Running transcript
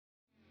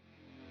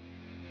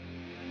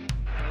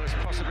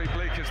possibly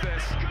bleak as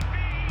this. Here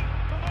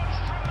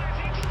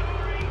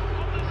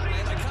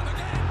they come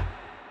again.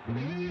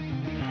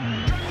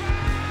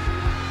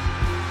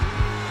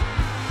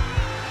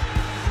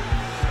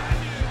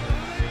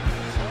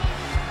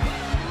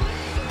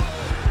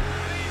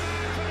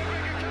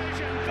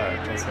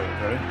 Alright, let's go.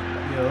 Ready?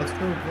 Yeah, let's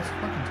go. Let's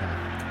fucking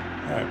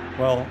time. Alright,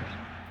 well,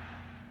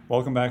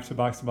 welcome back to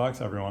Box,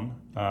 everyone.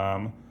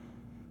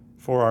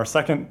 For our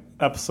second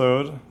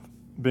episode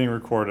being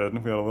recorded,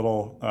 we had a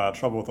little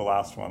trouble with the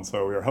last one,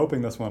 so we are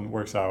hoping this one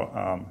works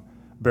out.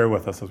 Bear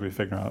with us as we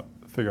figure out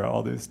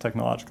all these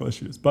technological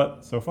issues.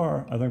 But so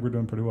far, I think we're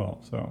doing pretty well.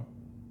 So,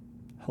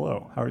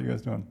 hello, how are you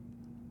guys doing?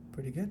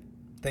 Pretty good.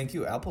 Thank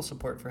you, Apple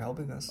support, for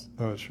helping us.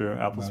 Oh, true.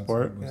 Apple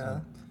support. Yeah.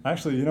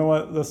 Actually, you know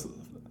what?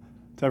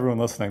 To everyone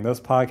listening, this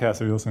podcast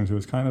that you're listening to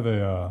is kind of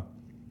a,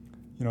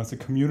 it's a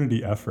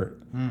community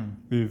effort.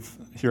 We've,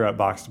 here at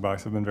Box to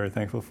Box, have been very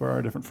thankful for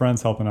our different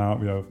friends helping out.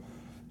 We have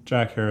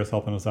Jack Harris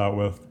helping us out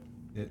with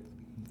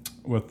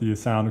the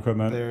sound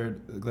equipment. They're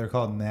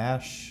called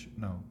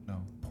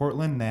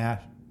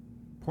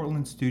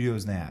Portland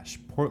Studios Nash.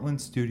 Portland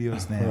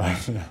Studios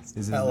Nash. Right, yes.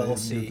 Is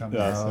LLC. LLC.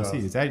 Yes.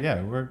 Is that,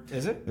 yeah,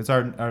 Is it? It's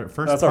our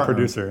first. That's partner. our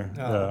producer.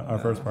 Oh, our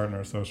first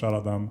partner. So shout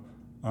out them.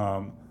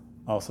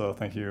 Also,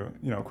 thank you,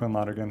 Quinn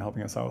Lonergan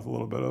helping us out with a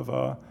little bit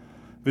of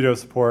video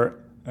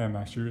support, and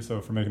Max Russo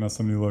for making us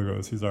some new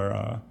logos. He's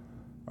our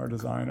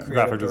designer,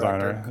 graphic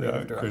designer,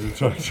 creative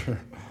director.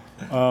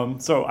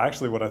 So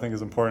actually, what I think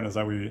is important is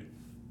that we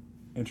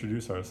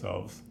introduce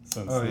ourselves.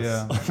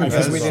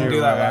 Because we didn't do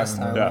that last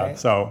time. Yeah. Right?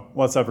 So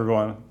what's up,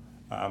 everyone?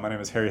 My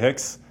name is Harry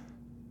Hicks.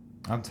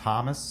 I'm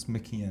Thomas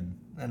McKeon.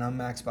 And I'm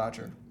Max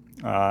Botcher.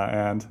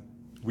 And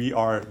we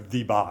are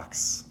The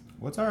Box.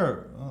 What's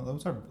our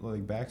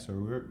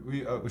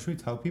backstory? Should we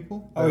tell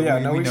people? Oh yeah,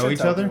 we know should each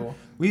tell other. people.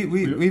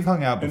 We've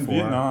hung out before In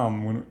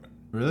Vietnam.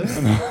 Really?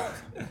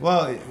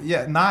 Well,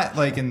 yeah, not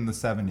like in the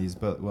 70s,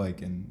 but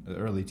like in the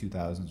early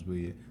 2000s,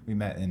 we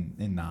met in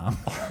Nam.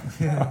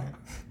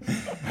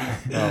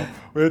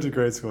 We went to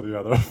grade school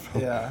together.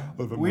 Yeah.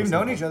 We've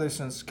known each other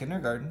since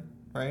kindergarten,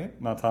 right?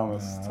 Not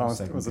Thomas. Thomas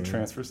second was a grade.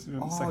 transfer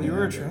student. Oh, you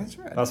were a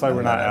transfer? That's why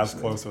we're not as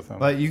close with him.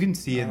 But you can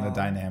see in the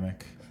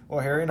dynamic. Well,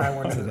 Harry and I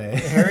weren't today.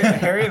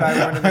 Harry and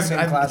I weren't in the same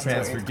I'm the class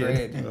until transfer 8th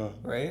kid. grade,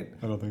 right?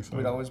 I don't think so.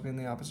 We'd always be in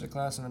the opposite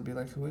class, and I'd be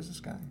like, "Who is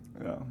this guy?"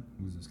 Yeah.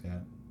 Who's this guy?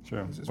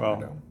 Sure. Who's this Well,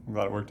 weirdo? I'm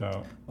glad it worked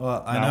out.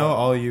 Well, I know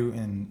all you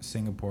in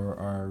Singapore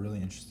are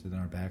really interested in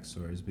our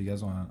backstories, but you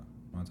guys want to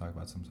talk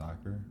about some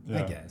soccer?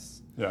 Yeah. I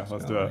guess. Yeah,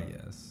 let's do I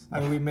it. guess.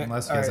 I mean,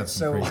 Unless you guys have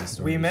some crazy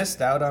stories. we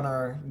missed out on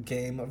our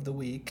game of the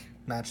week,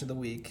 match of the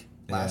week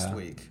last Yeah.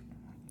 week,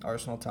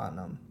 Arsenal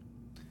Tottenham.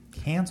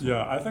 Cancel.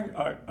 Yeah, I think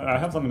I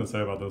have something to say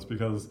about this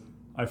because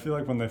I feel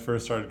like when they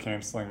first started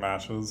canceling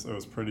matches, it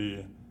was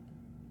pretty.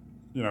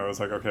 It was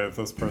like, okay, if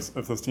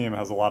this team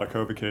has a lot of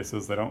COVID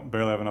cases, they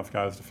barely have enough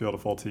guys to field a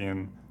full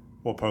team,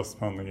 we'll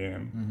postpone the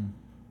game. Mm-hmm.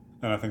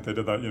 And I think they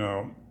did that,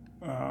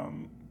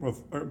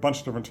 with a bunch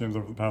of different teams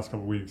over the past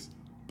couple of weeks.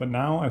 But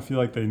now I feel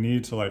like they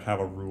need to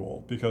have a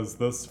rule because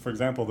for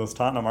example, this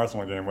Tottenham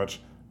Arsenal game, which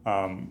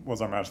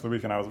was our match of the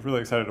week, and I was really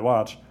excited to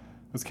watch,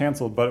 was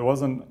canceled, but it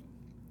wasn't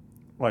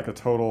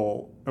it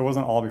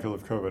wasn't all because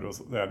of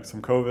COVID. They had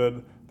some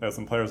COVID, they had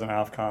some players in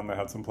AFCON, they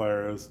had some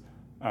players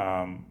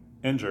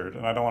injured.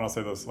 And I don't want to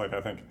say this,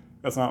 I think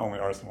it's not only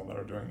Arsenal that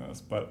are doing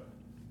this, but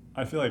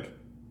I feel like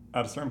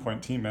at a certain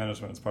point, team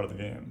management is part of the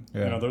game.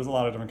 Yeah. There's a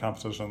lot of different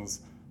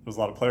competitions, there's a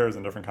lot of players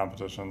in different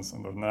competitions,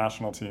 and there's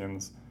national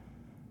teams.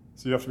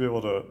 So you have to be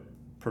able to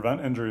prevent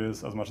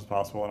injuries as much as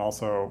possible and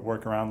also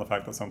work around the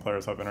fact that some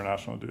players have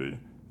international duty.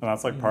 And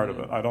that's part of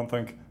it. I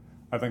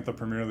think the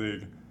Premier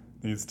League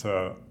needs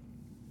to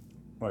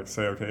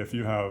say, okay, if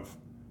you have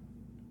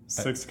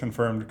 6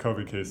 confirmed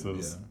COVID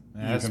cases, It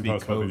has to be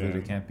COVID.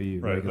 It can't be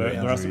right. regular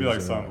There has to be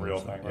injuries some or real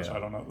something. thing, which I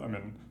don't know. I mean, I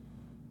don't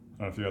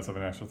know if you guys have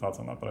any extra thoughts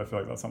on that, but I feel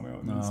like that's something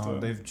that needs to.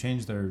 They've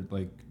changed their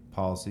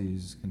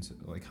policies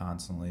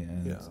constantly,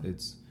 and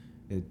it's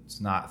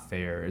not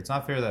fair. It's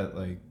not fair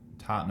that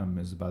Tottenham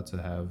is about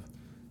to have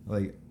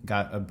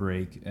got a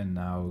break and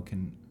now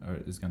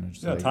is going to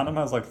just Tottenham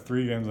has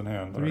 3 games in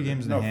hand. 3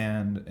 games in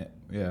hand.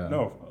 Yeah.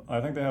 No,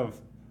 I think they have.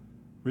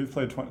 We've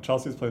played.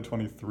 Chelsea's played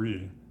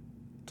 23.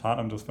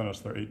 Tottenham just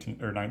finished their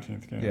 18th or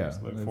 19th game. Yeah,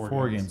 so they have have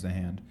 4 games in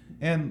hand,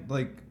 and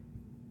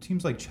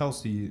teams like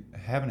Chelsea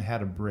haven't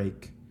had a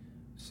break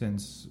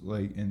since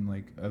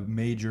in a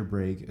major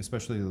break,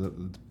 especially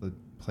the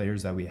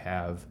players that we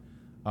have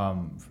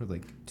for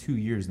 2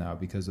 years now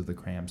because of the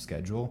crammed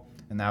schedule,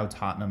 and now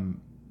Tottenham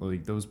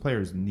those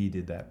players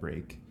needed that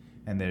break,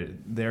 and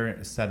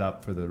they're set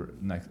up for the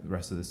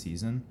rest of the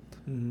season.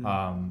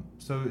 Mm-hmm.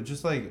 So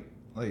just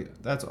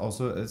that's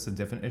it's a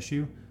different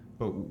issue.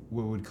 But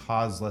what would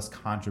cause less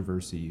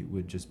controversy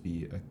would just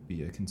be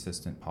a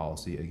consistent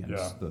policy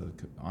against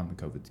on the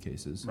COVID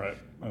cases. Right.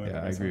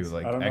 I agree with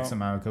X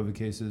amount of COVID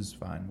cases.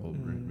 Fine, we'll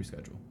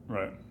reschedule.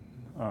 Right.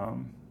 I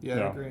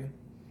agree.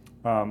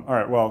 All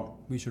right. Well,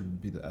 we should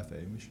be the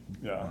FA. We should.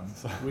 Yeah.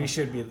 We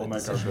should be the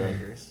decision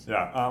makers.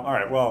 Yeah. All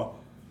right.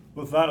 Well,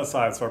 with that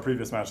aside, so our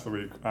previous match of the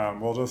week,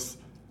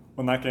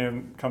 when that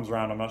game comes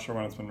around, I'm not sure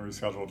when it's been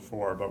rescheduled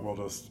for, but we'll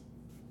just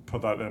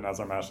put that in as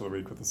our match of the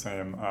week with the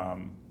same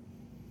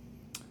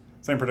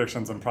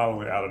predictions and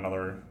probably add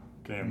another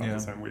game on the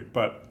same week.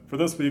 But for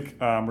this week,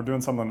 we're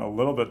doing something a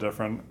little bit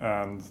different,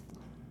 and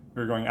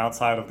we're going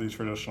outside of the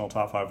traditional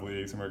top 5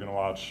 leagues, and we're going to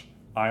watch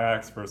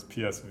Ajax versus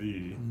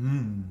PSV.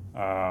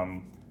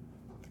 The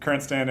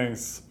current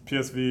standings,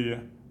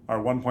 PSV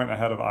are 1 point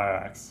ahead of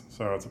Ajax,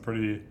 so it's a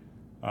pretty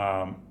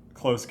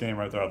close game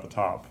right there at the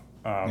top.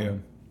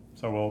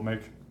 So we'll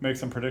make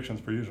some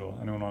predictions per usual.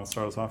 Anyone want to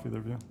start us off, either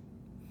of you?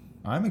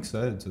 I'm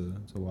excited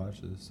to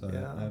watch this.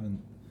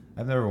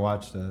 I've never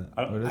watched a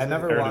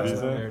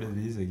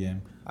Eredivisie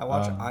game. I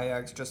watch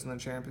Ajax just in the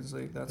Champions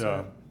League. That's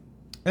it.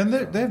 And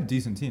they have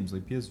decent teams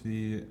like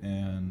PSV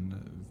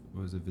and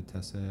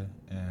Vitesse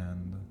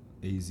and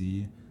AZ.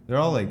 They're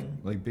all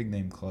like big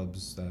name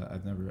clubs that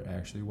I've never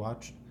actually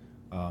watched.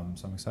 So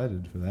I'm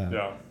excited for that.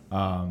 Yeah.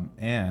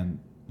 And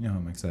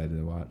I'm excited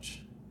to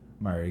watch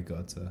Marie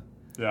Götze.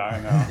 Yeah,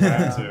 I know. I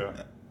am too.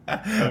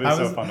 That'd be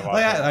so fun to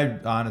watch. I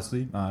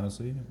honestly,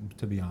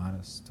 to be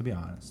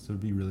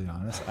really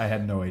honest, I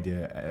had no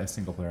idea a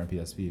single player on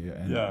PSV,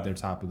 and they're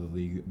top of the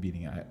league,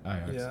 beating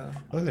Ajax. Yeah.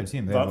 Look at their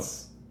team; they have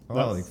a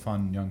lot of like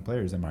fun young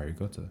players in Marie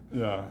Götze.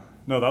 Yeah,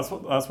 no, that's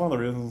one of the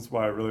reasons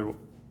why I really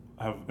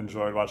have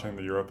enjoyed watching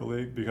the Europa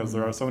League, because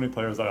there are so many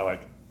players that I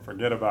like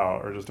forget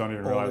about or just don't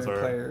even realize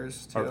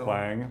are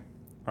playing.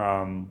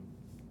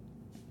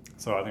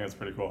 So I think it's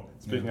pretty cool.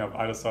 Speaking of,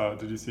 I just saw.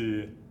 Did you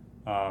see?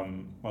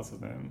 What's his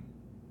name?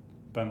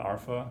 Ben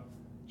Arfa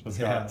just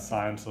got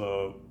signed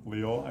to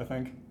Lille, I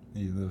think.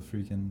 He's the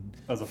freaking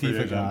as a free FIFA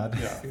agent. god.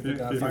 Yeah,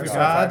 FIFA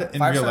god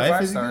in real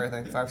life. 5-star, I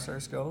think 5-star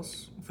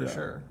skills for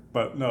sure.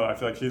 But no, I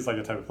feel like he's like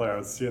a type of player I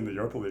was seeing the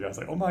Europa League. I was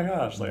like, oh my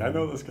gosh, like I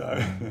know this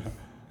guy.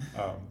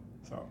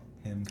 So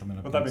him coming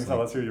up. With that being said,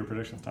 let's hear your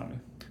predictions, Tommy.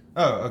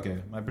 Oh,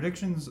 okay. My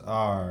predictions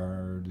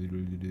are.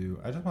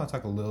 I just want to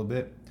talk a little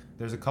bit.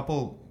 There's a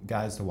couple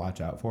guys to watch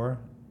out for.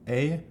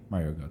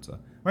 Mario Götze.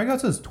 Mario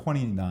Götze is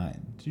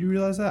 29. Did you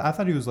realize that? I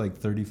thought he was like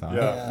 35.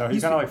 Yeah. No,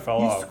 he kind of like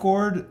fell off. He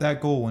scored that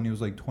goal when he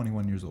was like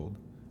 21 years old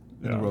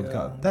in the World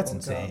Cup. That's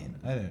World insane.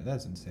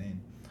 That's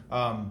insane.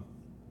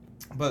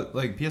 But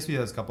like PSV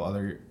has a couple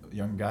other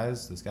young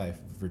guys. This guy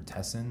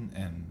Vertessen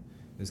and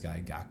this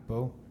guy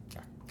Gakpo.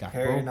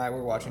 Harry and I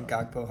were watching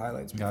Gakpo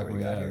highlights before we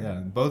got here. Yeah.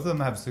 Both of them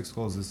have 6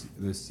 goals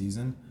this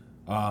season.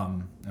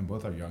 And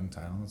both are young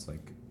talents,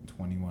 like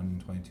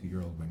 21,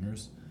 22-year-old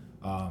wingers.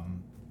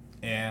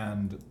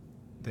 And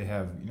they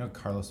have,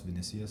 Carlos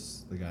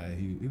Vinicius, the guy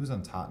he was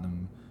on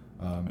Tottenham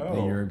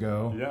a year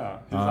ago. Yeah,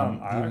 he was on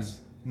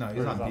Ajax.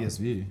 He's on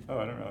PSV. Oh,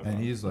 I didn't realize and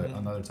that. He's like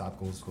another top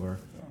goal scorer.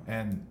 Yeah.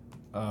 And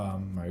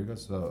Mario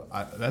Götze, so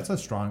that's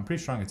a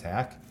pretty strong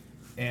attack.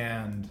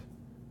 And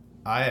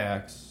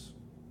Ajax,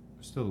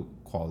 still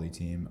quality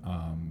team,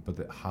 but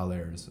the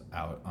Haller's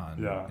out on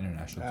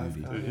international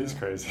duty. Dude, he's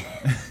crazy.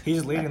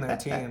 He's leading their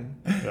team,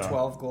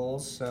 12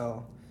 goals.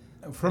 So,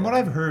 from what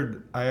I've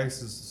heard,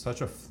 Ajax is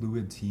such a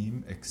fluid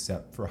team,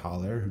 except for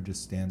Haller, who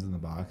just stands in the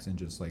box and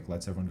just like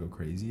lets everyone go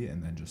crazy,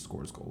 and then just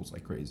scores goals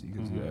like crazy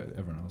because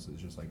everyone else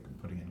is just like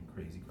putting in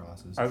crazy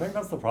crosses. I think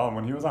that's the problem.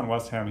 When he was on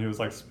West Ham, he was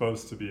like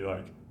supposed to be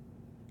like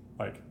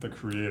the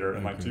creator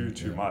and like do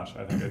too much,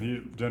 I think, and he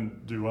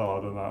didn't do well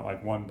other than that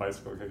like one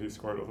bicycle kick he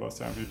scored with West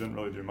Ham. He didn't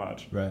really do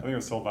much. Right. I think it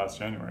was sold last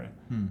January.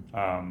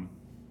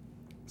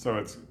 So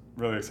it's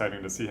really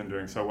exciting to see him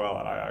doing so well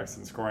at Ajax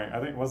and scoring. I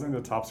think wasn't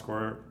he the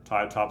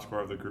tied top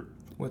scorer of the group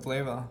with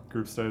Leva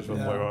group stage with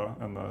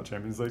Lewa in the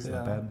Champions League.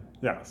 Not bad.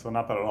 Yeah, so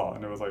not bad at all,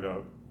 and it was like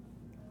a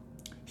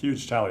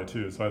huge tally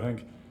too. So I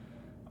think.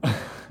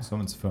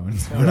 Someone's phone.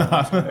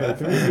 Hey,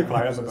 can we be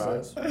quiet in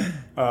the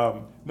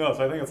back? No,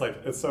 so I think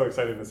it's so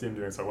exciting to see him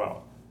doing so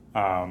well.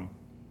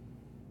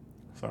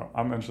 So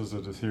I'm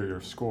interested to hear your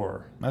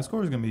score. My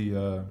score is gonna be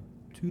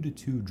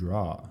 2-2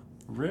 draw.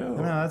 Really?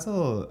 No, that's a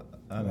little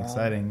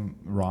exciting.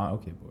 Wrong.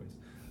 Okay, boys.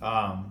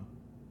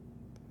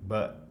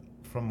 But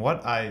from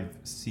what I've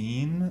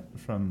seen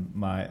from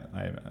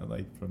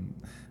from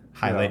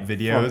highlight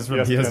videos from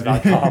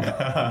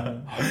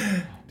PSV,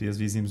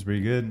 PSV seems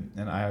pretty good,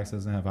 and Ajax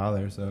doesn't have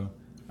Haller, so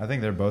I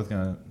think they're both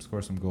gonna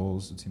score some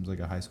goals. It seems like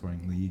a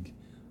high-scoring league.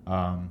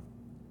 I'm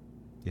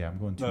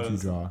going 2-2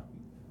 draw.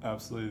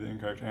 Absolutely the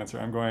incorrect answer.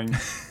 I'm going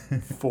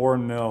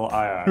 4-0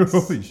 Ajax.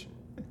 Holy shit!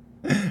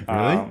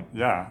 Really?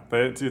 Yeah,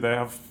 they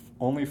have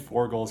only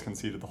 4 goals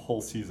conceded the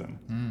whole season.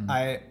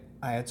 I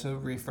had to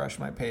refresh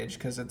my page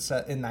because it's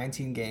set in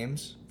 19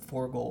 games,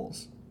 4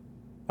 goals.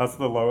 That's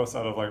the lowest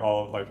out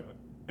of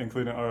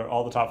including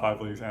all the top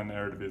 5 leagues and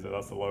Eredivisie.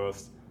 That's the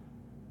lowest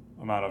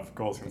amount of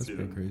goals conceded.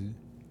 That's pretty crazy.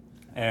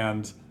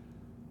 And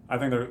I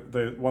think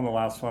they won the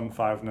last one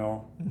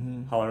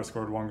 5-0. Haller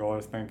scored 1 goal.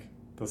 I think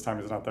this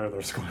time he's not there.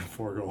 They're scoring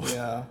 4 goals.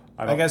 Yeah,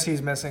 I guess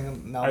he's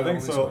missing. Now I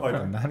think so.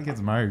 Not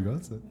against Mario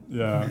Götze.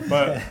 Yeah,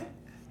 but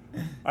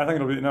I think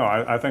it'll be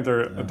I think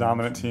they're a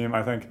dominant team.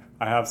 I think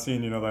I have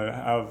seen they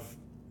have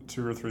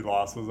 2 or 3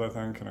 losses. I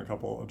think and a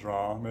couple a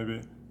draw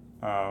maybe.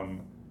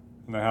 And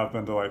they have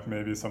been to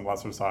maybe some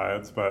lesser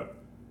sides, but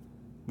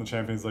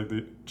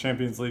the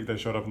Champions League, they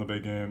showed up in the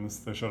big games.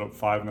 They showed up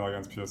 5-0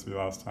 against PSV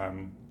last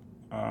time.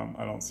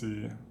 I don't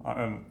see,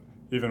 and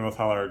even with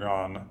Haller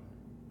gone,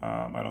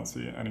 I don't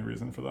see any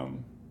reason for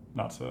them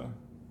not to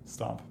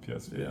stomp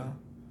PSV. Yeah.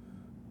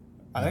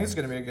 I think it's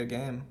going to be a good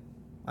game.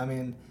 I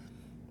mean,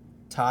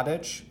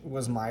 Tadic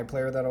was my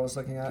player that I was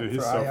looking at. Dude,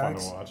 he's for so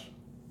Ajax. fun to watch.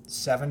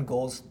 7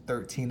 goals,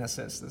 13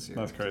 assists this year.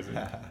 That's crazy.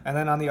 And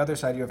then on the other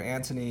side, you have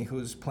Antony,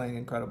 who's playing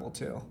incredible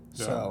too.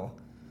 Yeah. So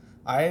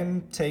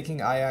I'm taking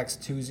Ajax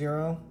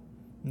 2-0.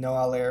 No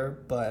Haller,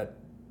 but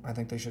I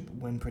think they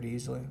should win pretty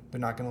easily.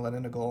 They're not going to let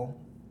in a goal.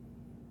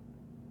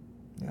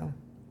 Yeah.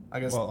 I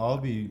guess. Well, I'll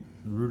be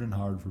rooting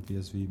hard for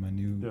PSV, my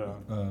new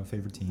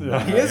favorite team.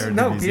 Yeah.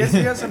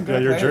 PSV has some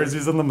good your players.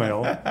 jersey's in the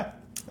mail.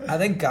 I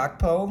think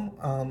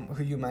Gakpo,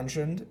 who you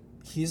mentioned,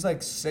 he's like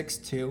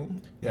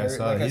 6'2". Yeah,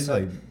 so he's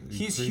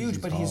he's crazy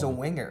huge, but he's a tall.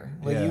 winger.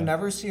 Like Yeah. you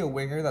never see a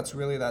winger that's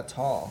really that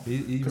tall. He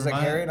Because like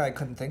remind- Harry and I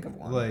couldn't think of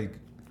one. Like,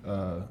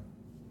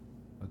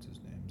 what's his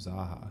name?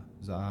 Zaha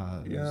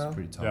Yeah. is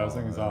pretty tall. Yeah, I was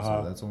thinking So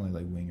Zaha. that's only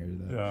like winger.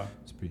 Yeah.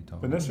 It's pretty tall.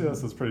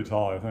 Vinicius is pretty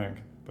tall, I think,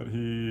 but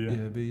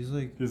Yeah, but he's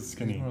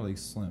skinny. He's more like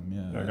slim.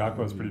 Yeah. Yeah,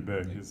 Gakpo's pretty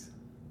big. Like, He's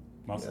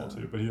muscle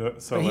Yeah. too, but he's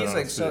but he's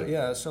like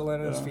so light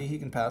on his Yeah. feet. He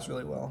can pass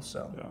really well.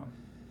 So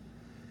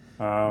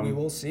Yeah. we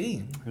will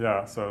see.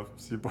 Yeah, so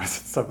see you boys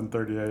at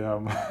 7:30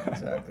 a.m.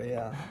 Exactly.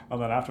 Yeah. And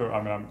then after, we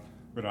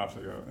don't have to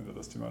go into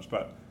this too much,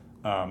 but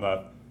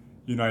that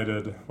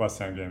United West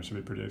Ham game should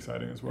be pretty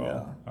exciting as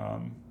well. Yeah. I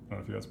don't know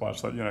if you guys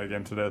watched that United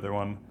game today. They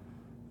won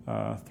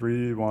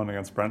 3-1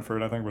 against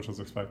Brentford, I think, which was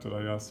expected,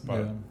 I guess.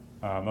 But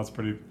that's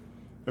pretty.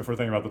 If we're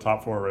thinking about the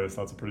top 4 race,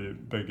 that's a pretty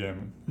big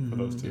game for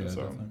those two. Yeah,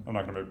 so definitely. I'm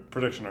not going to make a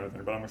prediction or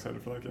anything, but I'm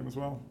excited for that game as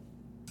well.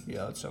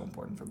 Yeah, it's so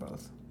important for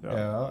both.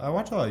 Yeah, I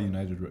watch a lot of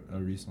United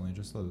recently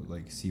just to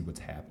like see what's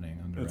happening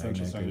under It's Rangnick.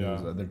 interesting,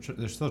 yeah.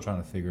 They're still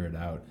trying to figure it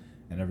out,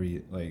 and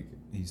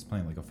he's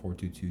playing like a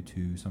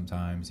 4-2-2-2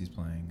 sometimes. He's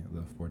playing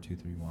the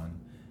 4-2-3-1,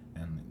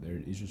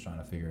 and he's just trying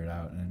to figure it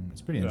out. And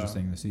it's pretty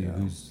interesting to see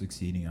who's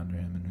succeeding under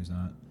him and who's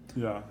not.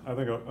 Yeah, I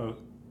think a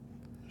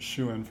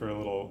shoe-in for a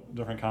little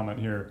different comment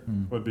here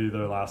would be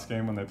their last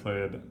game when they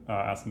played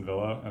Aston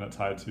Villa, and it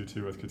tied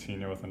 2-2 with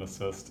Coutinho with an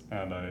assist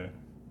and a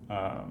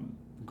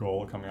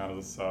goal coming out of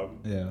the sub.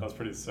 Yeah. That's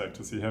pretty sick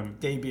to see him.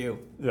 Debut.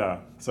 Yeah,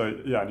 so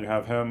yeah, and you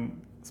have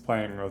him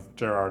playing with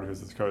Gerrard, who's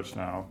his coach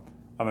now.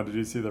 And then did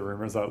you see the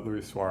rumors that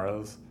Luis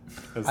Suarez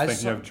is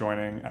thinking of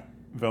joining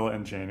Villa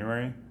in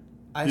January?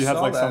 He had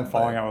like some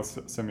falling out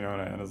with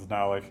Simeone and is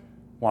now like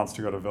wants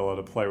to go to Villa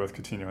to play with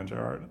Coutinho and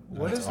Gerrard.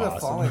 What is That's the awesome.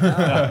 falling out?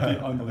 That'd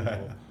be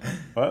unbelievable.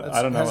 But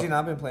I don't know. Has he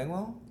not been playing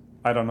well?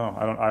 I don't know.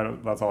 I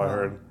don't. That's all I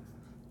heard.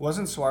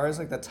 Wasn't Suarez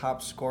like the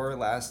top scorer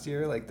last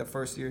year? Like the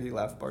first year he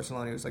left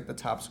Barcelona, he was like the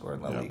top scorer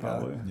in La Liga.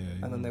 Probably. Yeah,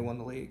 And then they won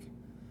the league.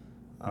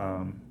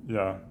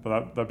 Yeah,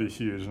 but that'd be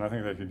huge, and I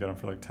think they could get him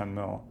for like 10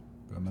 mil.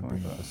 I'm not Something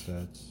bringing like up the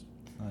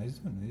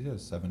stats. He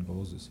has 7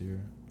 goals this year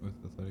with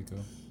Atletico.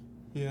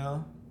 Yeah.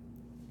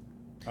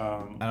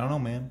 I don't know,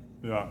 man.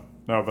 Yeah,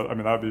 no, but I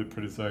mean that'd be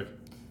pretty sick.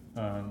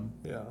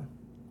 Yeah.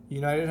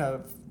 United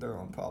have their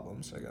own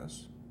problems, I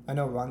guess. I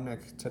know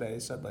Rangnick today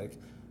said like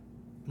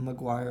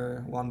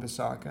Maguire,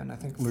 Wan-Bissaka, and I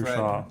think Luke Fred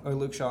Shaw. or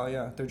Luke Shaw.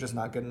 Yeah, they're just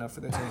not good enough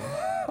for the team.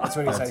 That's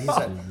what he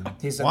said.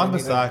 He said Juan they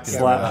need to Bissaka. get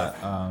rid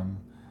of-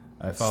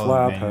 I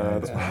follow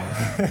Man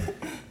Slaphead.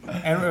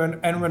 United.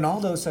 And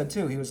Ronaldo said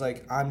too. He was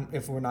like,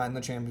 if we're not in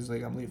the Champions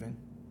League, I'm leaving."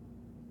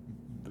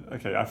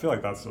 Okay, I feel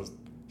like that's just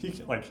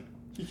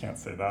he can't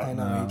say that. I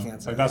know No. he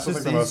can't say Like, that. that's He's just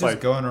just, the he's most just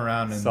like going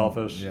around and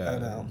selfish. Yeah, I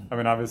know. I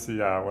mean, obviously,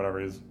 yeah, whatever.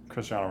 He's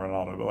Cristiano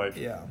Ronaldo, but like,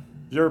 Yeah.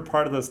 you're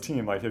part of this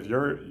team. Like, if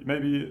you're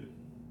maybe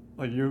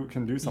like you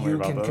can do something You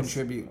about can this.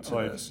 contribute to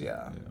like, this.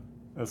 Yeah.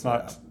 It's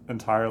not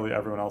entirely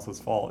everyone else's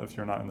fault if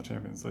you're not in the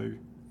Champions League.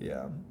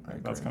 Yeah. I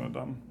agree. That's kind of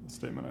dumb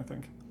statement, I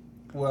think.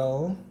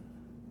 Well,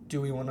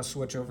 do we want to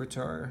switch over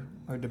to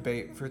our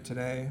debate for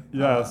today?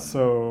 Yeah.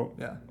 So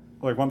Yeah.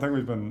 like one thing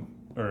we've been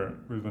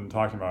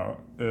talking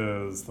about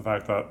is the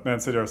fact that Man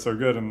City are so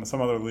good, and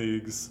some other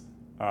leagues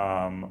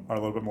are a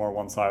little bit more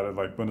one-sided,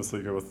 like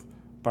Bundesliga with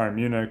Bayern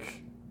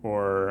Munich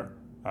or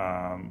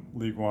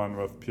League One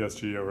with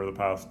PSG over the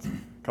past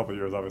couple of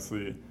years.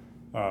 Obviously,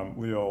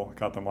 Lille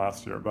got them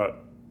last year,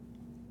 but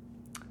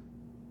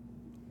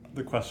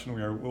the question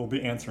we'll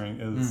be answering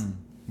is: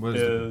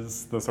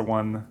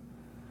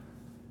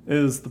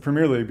 Is the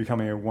Premier League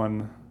becoming a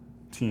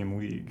one-team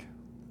league?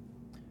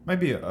 Might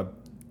be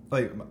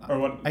I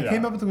yeah.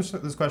 came up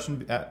with this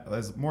question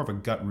as more of a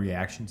gut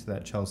reaction to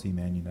that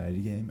Chelsea-Man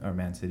United game or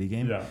Man City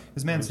game. Yeah.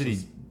 Because Man It was City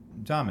just-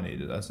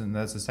 dominated us, and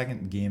that's the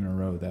second game in a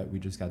row that we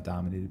just got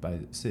dominated by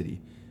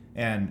City.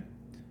 And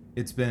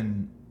it's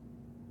been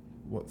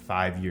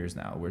 5 years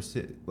now where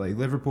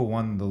Liverpool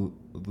won the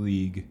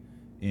league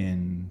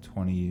in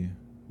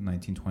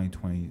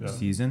 2019-2020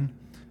 season.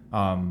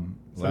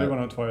 City won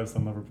it twice,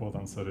 then Liverpool,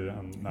 then City,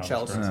 and now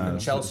Chelsea. it's And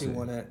Chelsea Chelsea.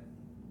 won it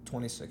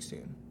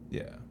 2016.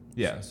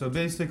 Yeah. So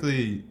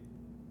basically,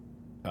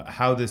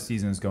 how this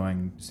season is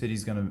going,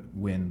 City's going to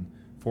win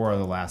 4 of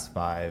the last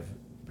 5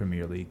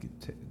 Premier League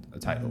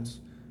titles,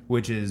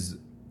 which is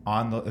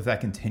if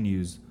that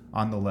continues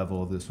on the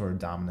level of the sort of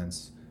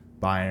dominance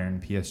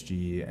Bayern,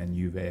 PSG, and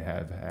Juve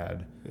have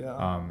had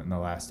in the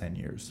last 10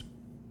 years.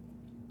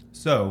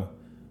 So,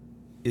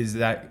 is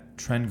that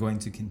trend going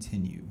to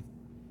continue?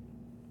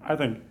 I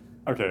think,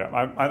 okay,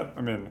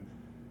 I mean,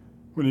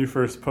 when you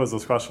first posed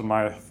this question,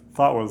 my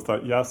thought was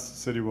that yes,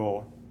 City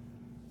will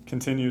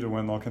continue to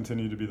win. They'll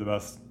continue to be the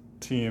best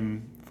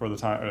team for the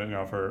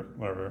time, for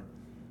whatever,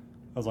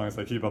 as long as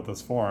they keep up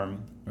this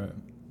form. Right.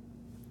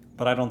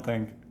 But I don't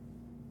think,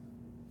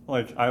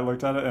 I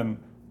looked at it and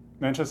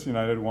Manchester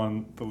United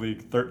won the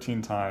league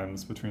 13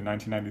 times between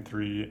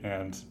 1993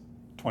 and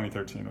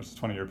 2013, which is a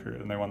 20-year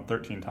period, and they won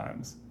 13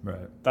 times.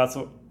 Right.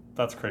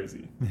 That's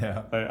crazy.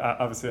 Yeah. They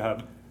obviously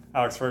had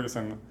Alex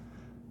Ferguson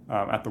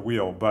at the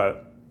wheel,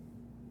 but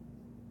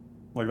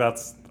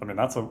that's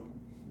a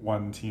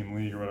one-team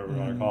league or whatever you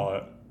want to call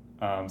it.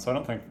 So I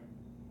don't think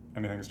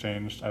anything's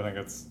changed. I think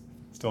it's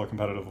still a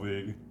competitive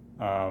league,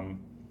 and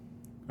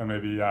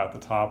maybe at the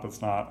top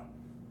it's not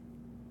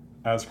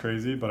as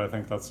crazy, but I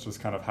think that's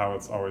just kind of how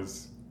it's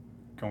always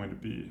going to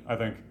be. I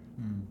think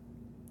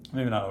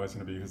maybe not always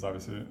going to be, because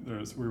obviously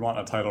we want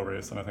a title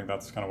race, and I think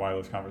that's kind of why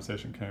this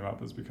conversation came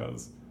up, is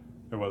because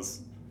there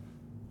was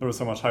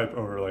so much hype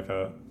over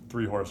a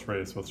 3-horse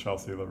race with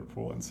Chelsea,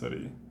 Liverpool, and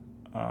City,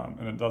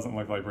 and it doesn't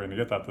look like we're going to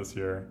get that this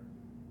year.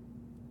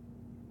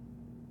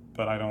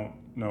 But I don't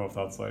know if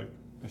that's a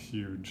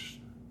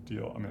huge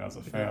deal. I mean, as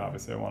a fan,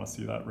 obviously I want to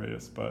see that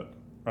race, but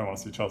I want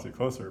to see Chelsea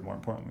closer, more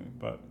importantly.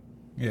 But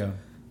yeah.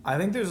 I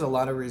think there's a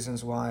lot of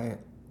reasons why.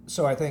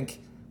 So I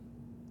think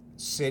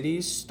City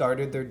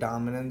started their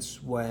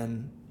dominance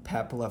when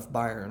Pep left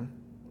Bayern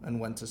and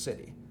went to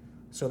City.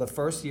 So the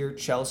first year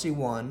Chelsea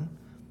won,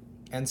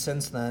 and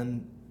since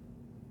then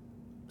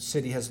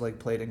City has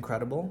played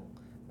incredible,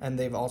 and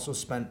they've also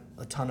spent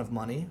a ton of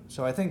money.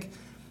 So I think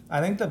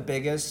the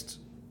biggest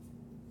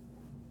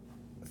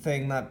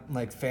thing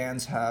that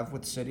fans have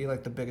with City,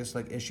 the biggest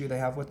issue they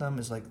have with them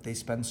is they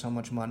spend so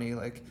much money.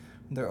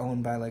 They're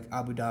owned by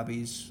Abu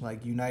Dhabi's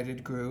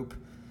United Group,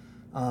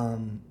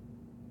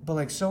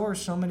 but so are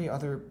so many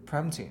other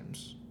Prem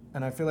teams,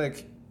 and I feel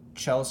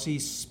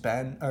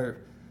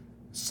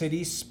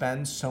City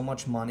spends so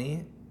much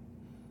money.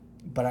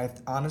 But I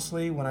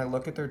honestly, when I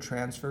look at their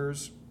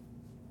transfers,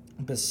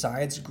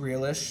 besides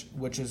Grealish,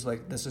 which is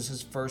this is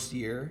his first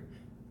year,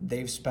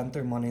 they've spent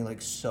their money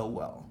so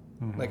well,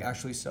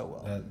 actually so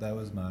well. That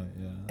was my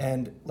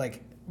And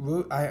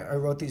I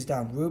wrote these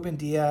down: Ruben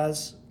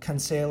Diaz,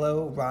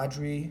 Cancelo,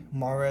 Rodri,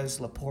 Mahrez,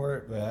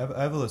 Laporte. Yeah,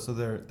 I have a list. So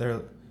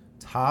their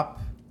top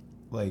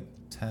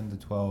 10 to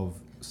 12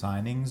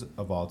 signings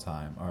of all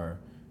time are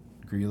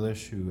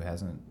Grealish, who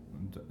hasn't,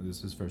 this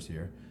is his first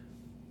year.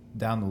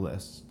 Down the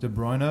list: De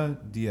Bruyne,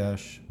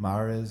 Diaz,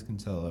 Mahrez,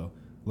 Cancelo,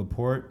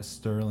 Laporte,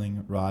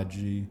 Sterling,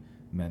 Rodri,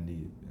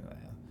 Mendy,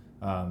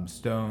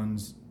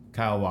 Stones,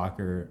 Kyle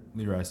Walker,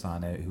 Leroy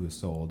Sané, who was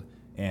sold,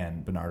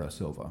 and Bernardo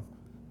Silva.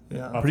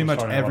 Yeah, pretty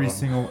much every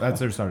single. That's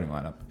their starting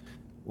lineup.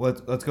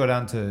 Let's go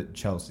down to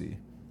Chelsea.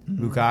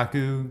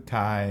 Lukaku,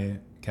 Kai,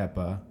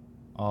 Kepa,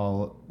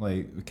 all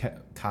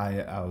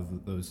Kai out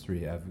of those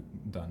three has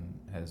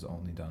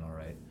only done all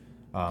right.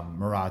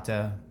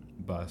 Morata,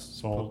 bust.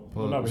 Sold.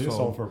 But he's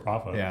sold for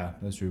profit. Yeah,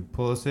 that's true.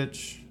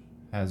 Pulisic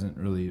hasn't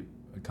really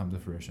come to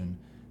fruition.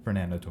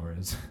 Fernando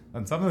Torres.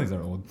 And some of these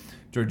are old.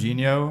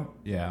 Jorginho,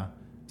 yeah.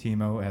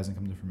 Timo hasn't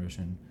come to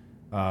fruition.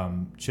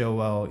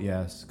 Chilwell,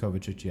 yes.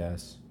 Kovacic,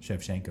 yes.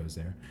 Shevchenko's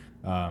there.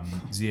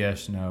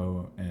 Ziyech,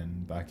 no.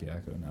 And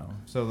Bakayoko, no.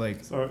 So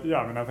yeah,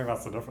 I mean, I think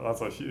that's the difference.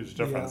 That's a huge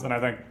difference. Yeah. And I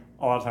think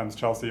a lot of times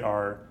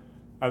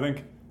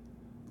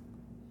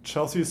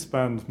Chelsea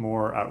spend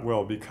more at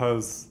will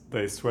because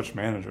they switch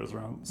managers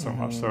around so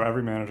much. So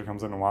every manager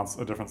comes in and wants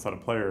a different set of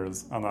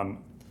players, and then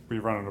we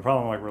run into a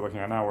problem like we're looking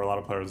at now where a lot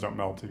of players don't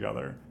meld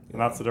together.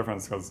 And that's the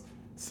difference, because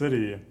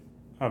City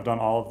have done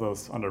all of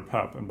those under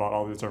Pep and bought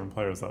all these different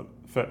players that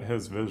fit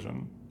his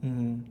vision.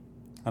 And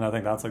I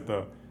think that's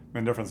the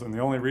main difference. And the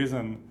only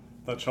reason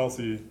that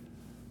Chelsea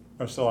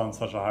are still on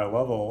such a high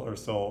level, or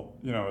still,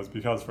 is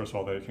because, first of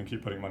all, they can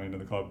keep putting money into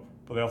the club,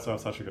 but they also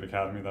have such a good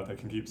academy that they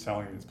can keep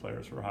selling these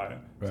players for high.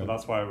 Right. So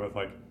that's why with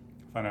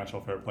financial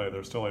fair play,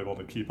 they're still able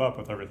to keep up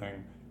with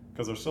everything,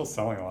 because they're still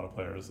selling a lot of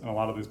players, and a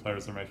lot of these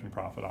players they're making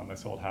profit on. They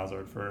sold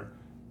Hazard for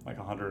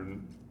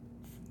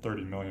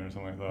 130 million or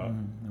something like that.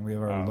 And we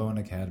have our loan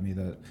academy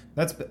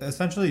that's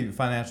essentially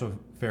financial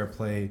fair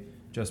play.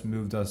 Just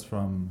moved us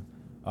from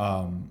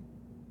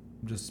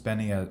just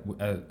spending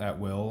at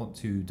will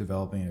to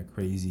developing a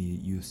crazy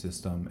youth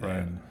system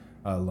and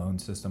a loan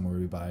system where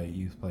we buy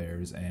youth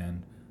players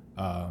and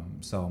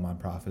sell them on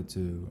profit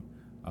to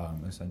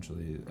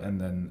essentially, and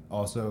then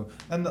also,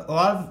 and a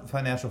lot of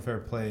financial fair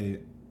play,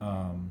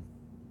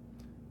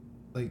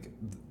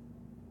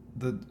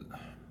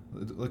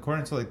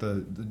 according to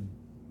the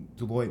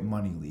Deloitte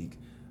Money League,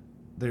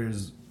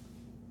 there's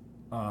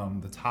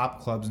the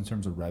top clubs in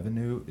terms of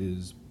revenue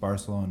is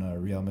Barcelona,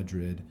 Real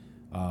Madrid,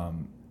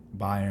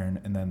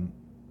 Bayern, and then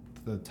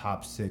the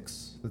top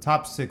six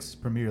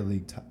Premier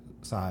League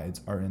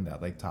sides are in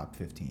that top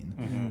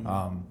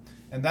 15.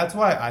 And that's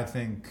why I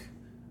think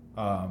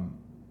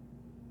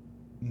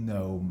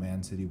no,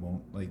 Man City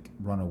won't like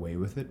run away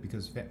with it,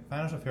 because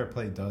financial fair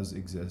play does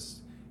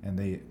exist,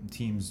 and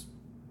teams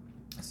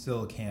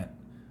still can't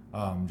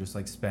just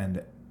like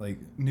spend, like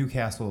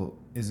Newcastle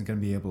isn't going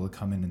to be able to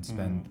come in and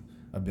spend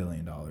 $1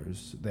 billion.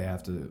 They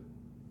have to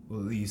at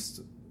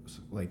least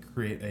like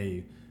create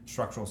a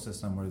structural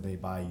system where they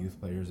buy youth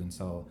players and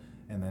sell,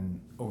 and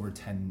then over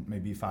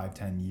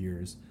 5-10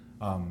 years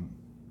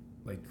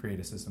like create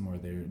a system where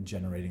they're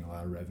generating a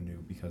lot of revenue,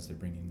 because they're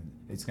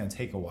it's going to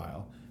take a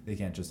while. They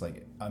can't just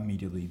like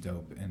immediately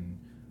dope and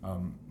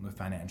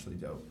financially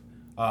dope.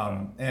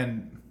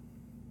 And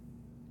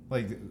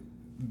like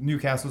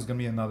Newcastle's going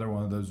to be another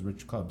one of those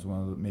rich clubs,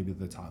 maybe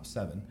the top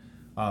 7.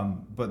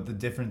 But the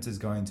difference is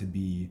going to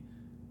be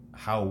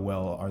how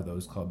well are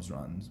those clubs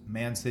run.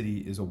 Man City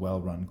is a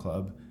well-run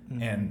club,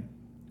 and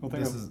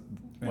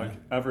like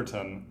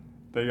Everton.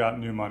 They got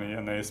new money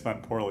and they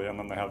spent poorly, and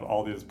then they have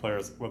all these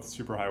players with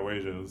super high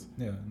wages.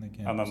 Yeah, and they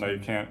can't. And then they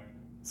can't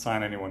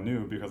sign anyone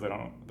new because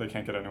they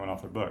can't get anyone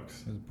off their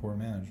books. It's poor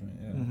management.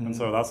 Yeah. Mm-hmm. And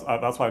so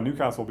that's why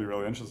Newcastle will be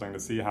really interesting to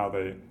see how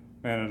they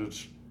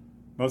manage,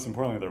 most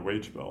importantly, their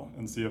wage bill,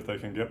 and see if they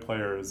can get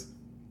players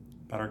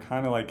that are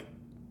kind of like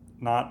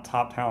not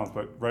top talents,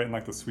 but right in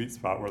like the sweet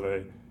spot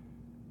where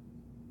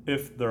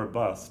if they're a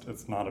bust,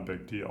 it's not a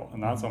big deal.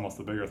 And that's almost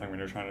the bigger thing when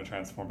you're trying to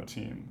transform a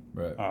team.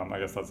 Right. I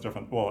guess that's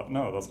different. Well,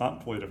 no, that's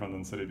not fully different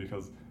than City,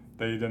 because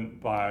they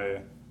didn't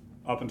buy,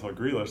 up until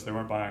Grealish, they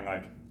weren't buying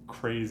like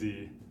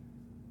crazy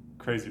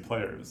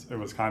players. It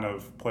was kind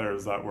of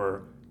players that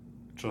were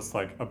just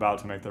like about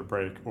to make their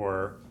break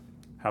or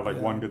had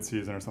like one good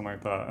season or something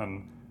like that.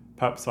 And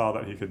Pep saw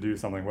that he could do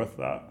something with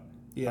that.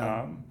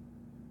 Yeah.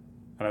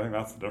 And I think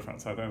that's the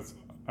difference. I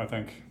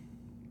think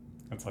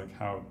it's like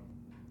how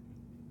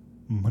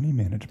money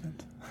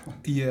management.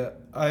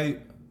 I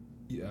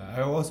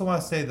also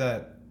want to say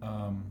that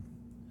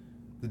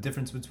the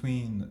difference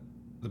between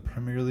the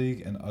Premier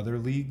League and other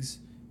leagues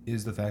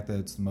is the fact that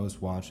it's the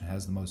most watched and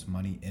has the most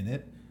money in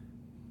it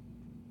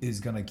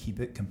is going to keep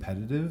it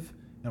competitive.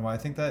 And why I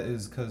think that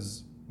is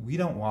because we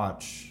don't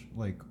watch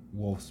like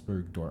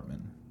Wolfsburg,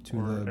 Dortmund,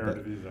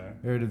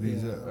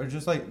 Eredivisie, or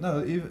just like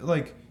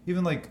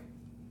even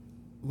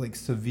like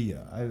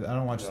Sevilla. I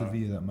don't watch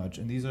Sevilla that much,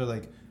 and these are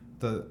like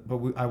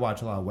I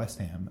watch a lot of West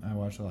Ham. I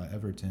watch a lot of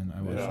Everton.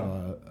 I watch a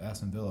lot of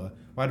Aston Villa.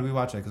 Why do we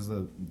watch that? Because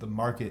the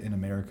market in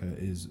America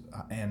is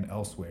and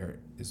elsewhere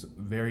is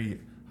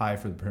very high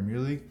for the Premier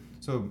League.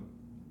 So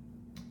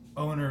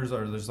owners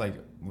are just like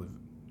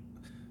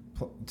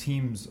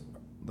teams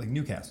like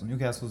Newcastle.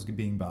 Newcastle's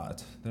being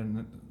bought.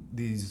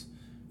 These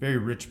very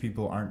rich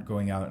people aren't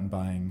going out and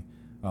buying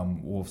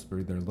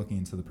Wolfsburg. They're looking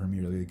into the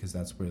Premier League because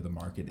that's where the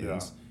market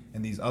is.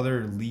 And these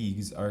other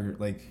leagues are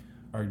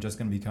just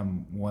going to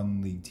become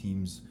one league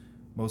teams,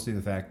 mostly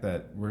the fact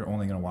that we're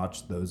only going to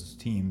watch those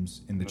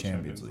teams in the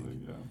Champions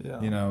League.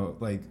 Yeah. You know,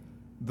 like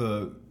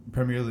the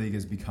Premier League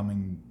is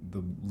becoming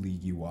the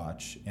league you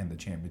watch, and the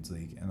Champions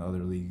League and other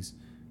leagues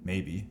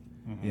maybe.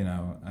 Mm-hmm. You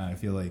know, I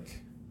feel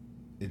like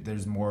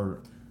there's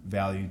more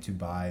value to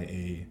buy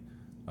a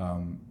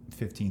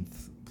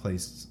 15th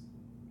place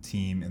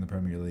team in the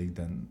Premier League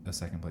than a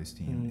second place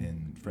team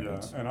in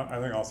France. Yeah, and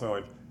I think also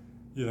like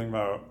you think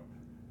about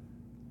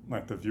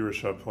like the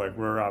viewership, like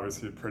we're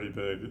obviously pretty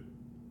big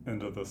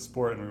into the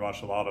sport and we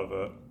watch a lot of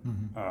it.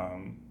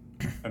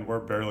 And we're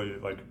barely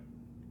like,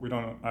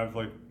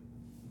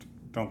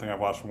 don't think I've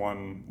watched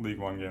one League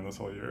One game this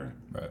whole year.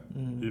 Right.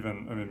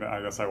 Even, I mean,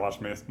 I guess I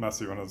watched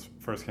Messi when it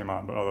first came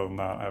on, but other than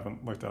that, I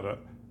haven't looked at it.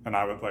 And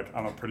I'm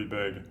a pretty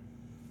big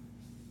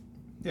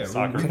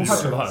soccer viewer. So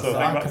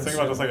think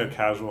about just like a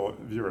casual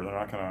viewer. They're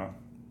not going to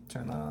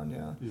turn that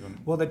on,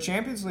 Well, the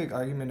Champions League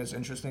argument is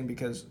interesting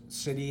because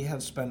City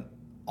have spent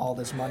all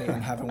this money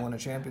and haven't won a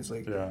Champions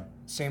League. Yeah.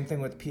 Same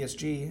thing with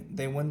PSG.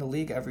 They win the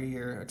league every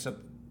year, except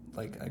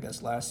like I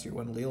guess last year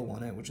when Lille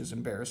won it, which is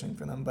embarrassing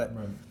for them. But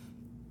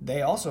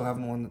they also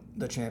haven't won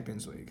the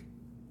Champions League.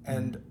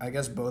 And I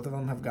guess both of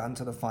them have gotten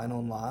to the final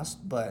and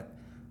lost, but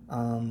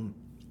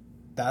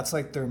that's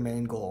like their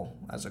main goal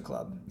as a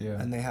club.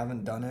 Yeah. And they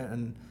haven't done it.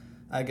 And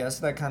I guess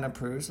that kind of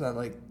proves that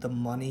like the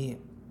money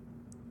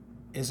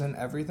isn't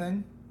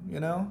everything, you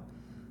know?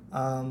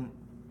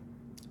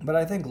 But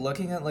I think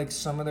looking at like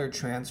some of their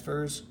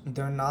transfers,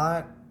 they're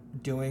not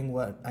doing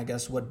what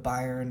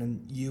Bayern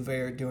and Juve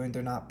are doing.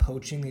 They're not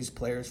poaching these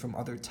players from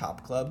other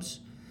top clubs.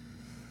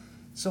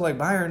 So like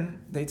Bayern,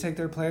 they take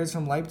their players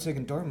from Leipzig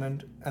and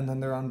Dortmund, and then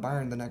they're on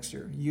Bayern the next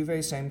year.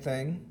 Juve, same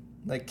thing,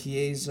 like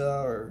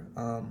Chiesa or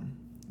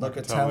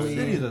Locatelli.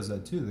 City does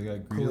that too. They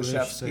got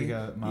Grealish, they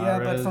got Mahrez. Yeah,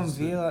 but from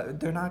Villa,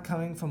 they're not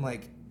coming from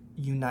like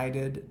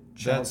United,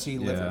 Chelsea,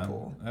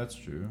 Liverpool. That's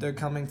true. They're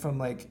coming from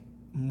like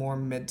more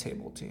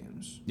mid-table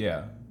teams.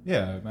 Yeah,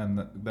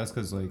 and that's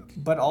because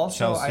like but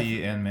also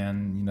Chelsea and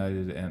Man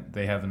United, and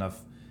they have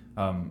enough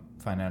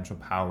financial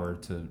power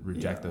to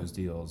reject those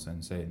deals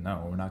and say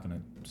no, we're not going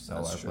to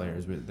sell our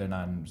players. They're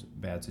not in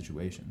bad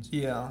situations.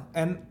 Yeah,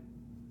 and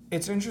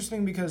it's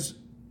interesting because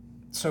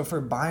so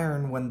for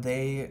Bayern, when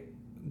they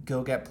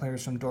go get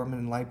players from Dortmund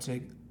and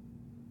Leipzig,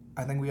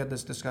 I think we had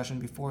this discussion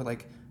before,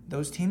 like,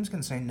 those teams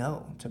can say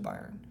no to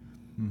Bayern.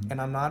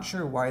 And I'm not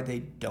sure why they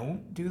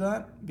don't do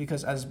that,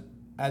 because as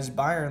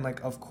Bayern,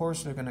 like, of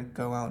course they're going to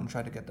go out and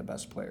try to get the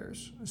best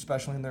players,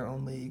 especially in their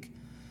own league.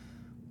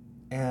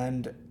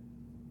 And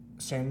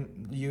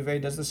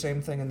Juve does the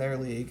same thing in their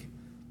league.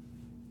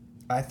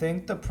 I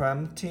think the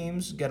Prem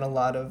teams get a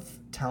lot of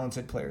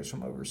talented players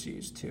from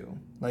overseas too.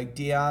 Like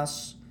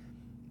Diaz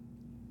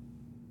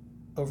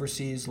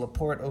overseas,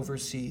 Laporte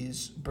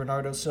overseas,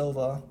 Bernardo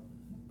Silva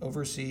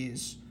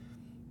overseas.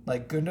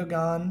 Like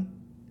Gundogan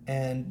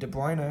and De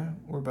Bruyne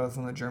were both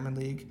in the German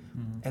league,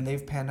 and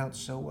they've panned out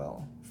so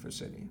well for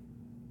City.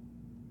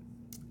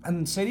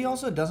 And City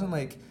also doesn't,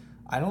 like,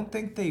 I don't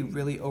think they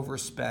really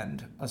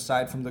overspend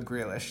aside from the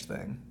Grealish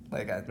thing.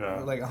 Like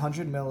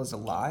 100 mil is a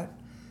lot.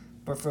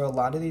 But for a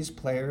lot of these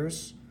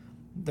players,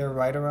 they're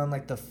right around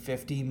like the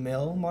 50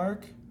 mil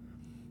mark.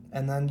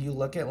 And then you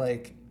look at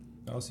like...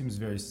 That all seems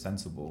very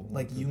sensible.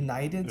 Like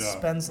United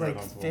spends like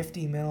sensible.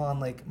 50 mil on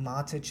like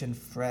Matic and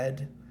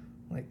Fred.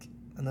 Like,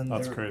 and then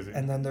that's crazy.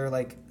 And then they're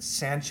like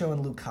Sancho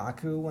and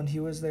Lukaku when he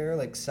was there,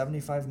 like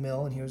 75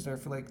 mil, and he was there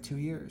for like 2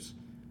 years.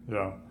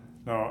 Yeah.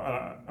 No,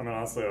 I mean,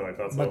 honestly, like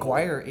that's...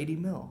 Maguire, 80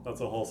 mil.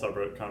 That's a whole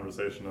separate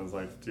conversation, is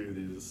like, do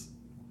these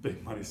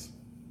big money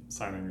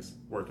signings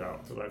work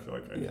out? Because I feel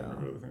like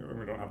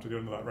we don't have to get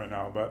into that right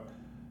now, but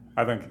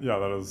I think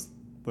that is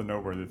the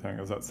noteworthy thing,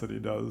 is that City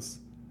does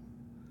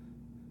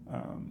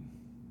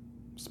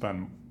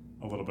spend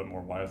a little bit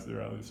more wisely,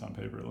 or at least on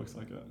paper it looks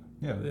like it.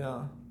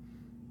 Yeah.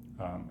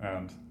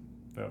 And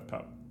they have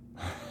Pep.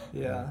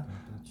 Yeah.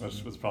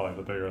 Which was probably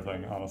the bigger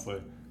thing, honestly.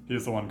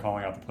 He's the one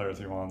calling out the players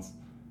he wants.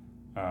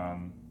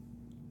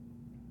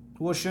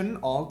 Well,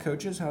 shouldn't all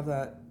coaches have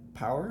that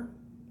power,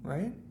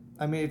 right?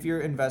 I mean, if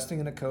you're investing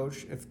in a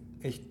coach, if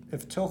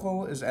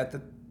Tuchel is at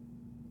the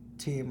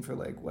team for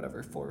like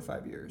whatever 4 or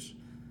 5 years.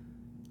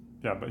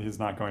 Yeah, but he's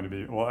not going to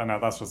be. Well, and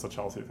that's just a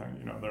Chelsea thing.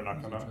 You know, they're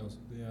not going to.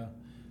 Yeah.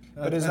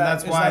 But is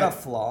that a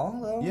flaw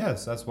though?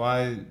 Yes, that's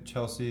why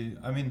Chelsea.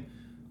 I mean,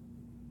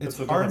 it's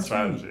a hard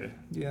different strategy.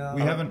 Yeah.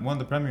 We haven't won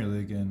the Premier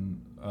League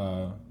in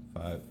 5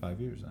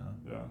 years now.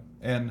 Yeah.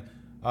 And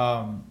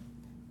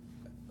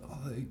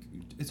like,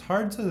 it's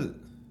hard to.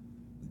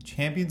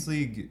 Champions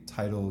League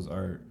titles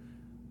are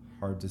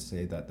hard to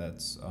say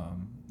that's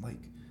like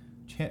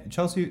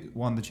Chelsea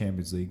won the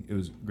Champions League. It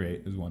was great.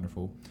 It was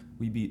wonderful.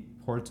 We beat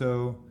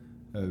Porto,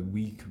 a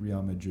weak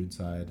Real Madrid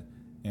side,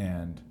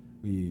 and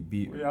we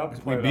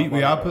outplayed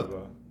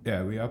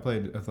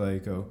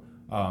Atletico,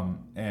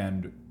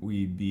 and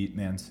we beat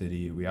Man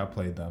City. We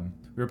outplayed them.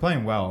 We were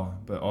playing well,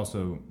 but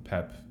also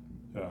Pep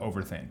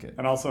overthink it.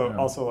 And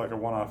also like a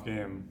one-off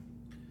game.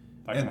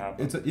 That can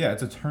happen.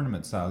 It's a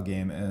tournament style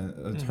game,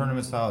 and a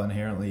tournament style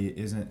inherently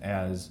isn't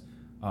as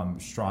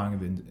strong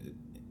of an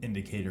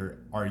indicator.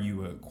 Are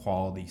you a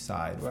quality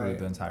side for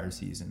the entire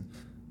season?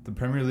 The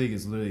Premier League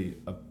is literally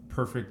a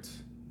perfect.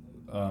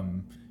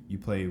 You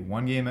play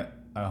one game at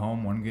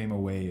home, one game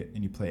away,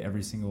 and you play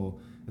every single.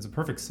 It's a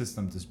perfect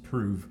system to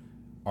prove,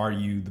 are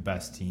you the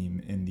best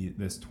team in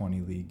this 20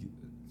 league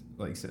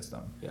like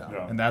system?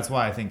 Yeah. And that's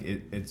why I think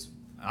it's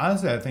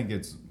honestly I think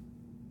it's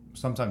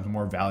sometimes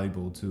more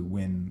valuable to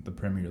win the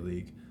Premier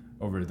League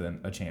over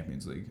than a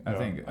Champions League. I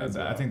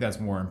think that's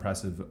more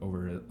impressive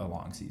over a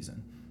long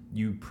season.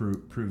 You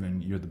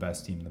proven you're the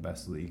best team in the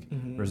best league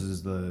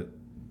versus the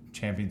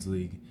Champions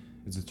League.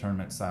 It's a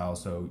tournament style,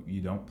 so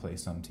you don't play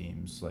some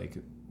teams. Like,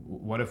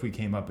 what if we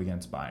came up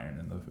against Bayern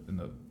in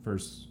the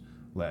first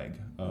leg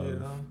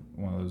of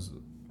one of those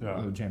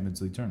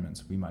Champions League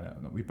tournaments? We might have.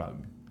 We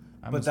probably.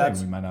 We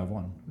might have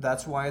won.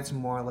 That's why it's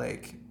more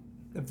like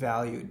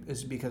valued,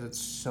 is because it's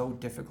so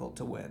difficult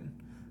to win.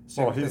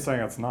 Well, he's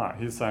saying it's not.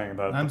 He's saying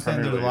that I'm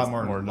saying there's a lot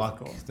more luck.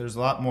 Difficult. There's a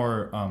lot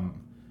more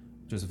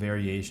just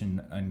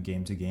variation in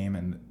game to game,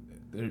 and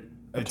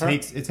it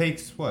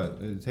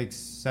takes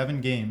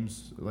 7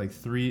 games, like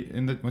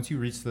 3 once you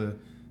reach the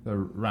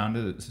round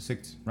of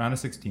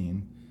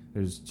 16.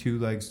 There's 2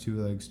 legs,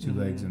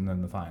 and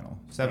then the final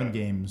 7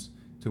 games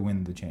to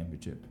win the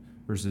championship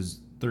versus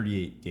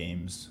 38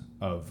 games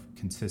of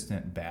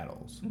consistent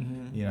battles.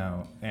 You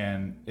know,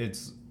 and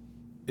it's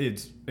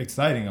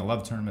exciting. I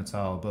love tournament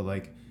style, but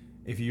like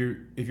if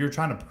you're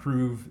trying to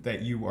prove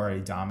that you are a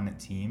dominant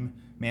team,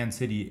 Man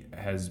City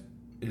has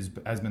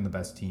been the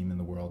best team in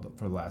the world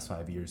for the last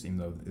 5 years, even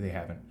though they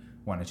haven't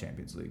won a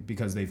Champions League,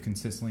 because they've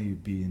consistently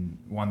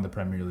won the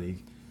Premier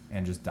League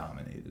and just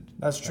dominated.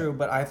 That's true,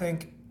 but I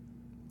think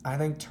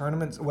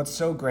tournaments. What's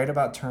so great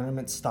about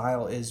tournament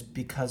style is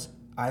because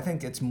I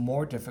think it's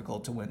more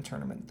difficult to win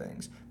tournament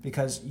things,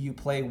 because you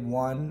play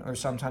 1 or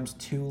sometimes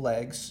 2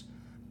 legs,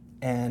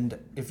 and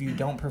if you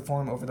don't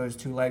perform over those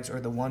 2 legs or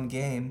the 1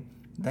 game,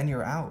 then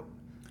you're out.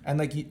 And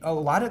like a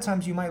lot of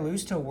times you might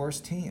lose to a worse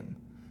team,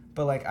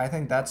 but like I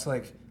think that's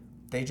like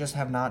they just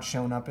have not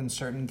shown up in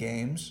certain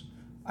games.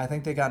 I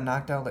think they got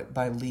knocked out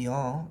by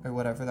Lyon or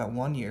whatever that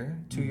 1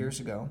 year, 2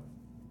 years ago,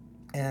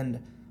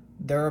 and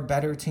they're a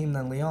better team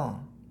than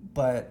Lyon,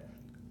 but.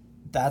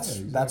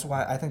 That's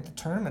why I think the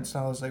tournament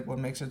style is like what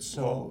makes it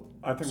so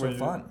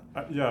fun.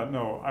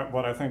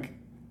 What I think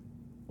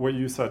what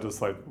you said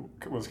just like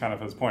was kind of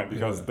his point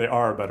because Yeah. they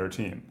are a better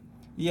team.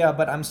 Yeah,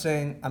 but I'm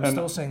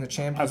still saying the I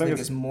Champions think League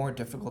it's- is more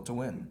difficult to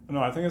win.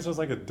 No, I think it's just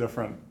like a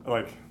different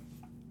like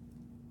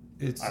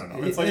It's I don't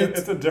know. It's like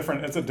it's a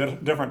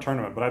different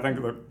tournament. But I think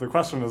the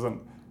question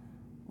isn't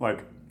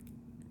like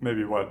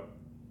maybe what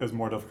is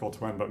more difficult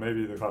to win, but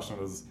maybe the question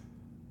is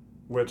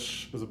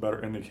which is a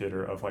better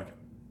indicator of like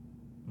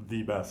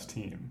the best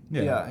team.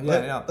 Yeah.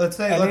 Let's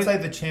say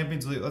And the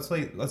Champions League. Let's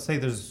say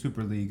there's a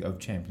Super League of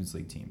Champions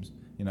League teams.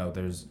 You know,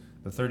 there's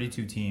the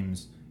 32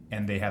 teams,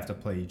 and they have to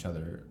play each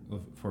other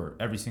for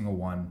every single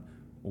one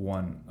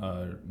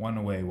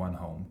away, one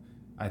home.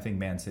 I think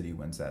Man City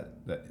wins that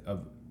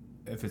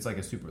if it's like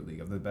a Super League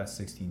of the best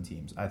 16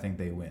 teams, I think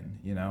they win.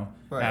 You know,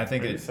 Right. And I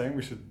think Are you saying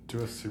we should do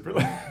a Super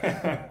League?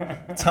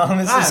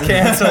 Thomas is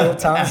canceled.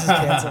 Thomas is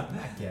canceled.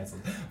 Not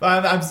canceled.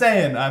 But I'm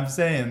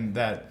saying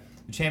that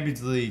the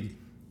Champions League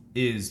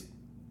is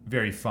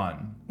very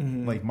fun.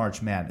 Like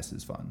March Madness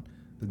is fun.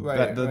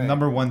 The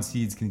number one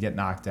seeds can get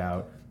knocked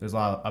out. There's a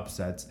lot of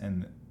upsets,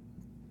 and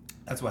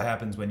that's what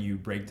happens when you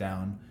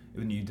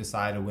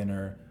decide a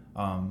winner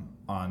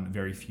on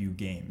very few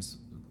games.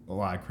 A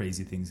lot of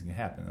crazy things can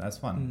happen. That's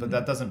fun, but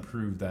that doesn't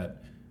prove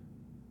that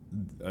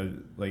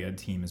a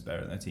team is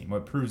better than a team.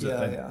 What proves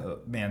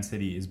that Man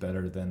City is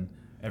better than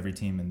every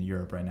team in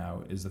Europe right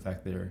now is the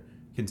fact they're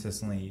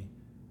consistently.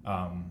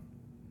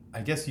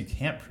 I guess you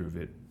can't prove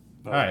it.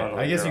 All right,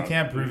 I guess you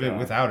can't prove it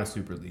without a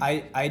Super League.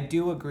 I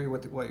do agree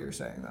with what you're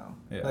saying though.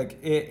 Yeah. Like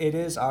it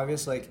is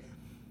obvious. Like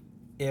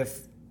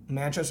if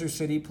Manchester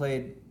City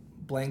played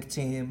blank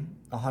team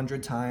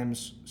 100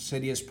 times,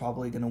 City is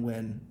probably going to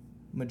win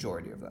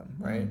majority of them,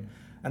 right?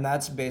 And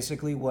that's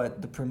basically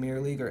what the Premier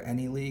League or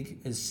any league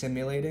is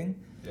simulating.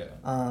 Yeah.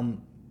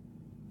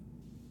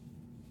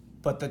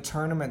 But the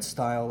tournament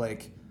style,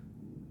 like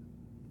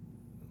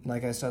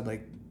I said,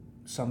 like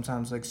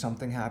sometimes like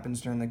something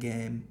happens during the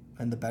game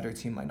and the better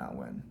team might not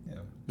win.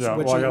 Yeah,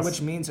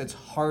 Which means it's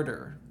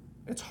harder.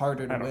 It's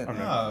harder to win.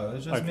 No, it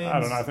just like, means I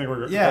don't know. I think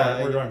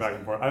we're going back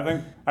and forth. I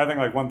think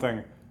like one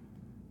thing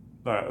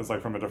that is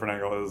like from a different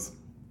angle is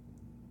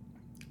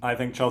I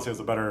think Chelsea has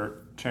a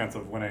better chance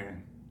of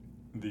winning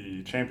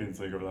the Champions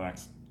League over the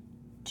next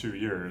 2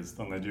 years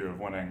than they do of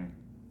winning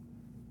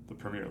the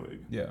Premier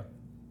League. Yeah.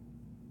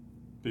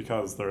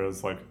 Because there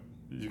is like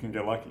you can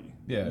get lucky.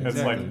 Yeah, It's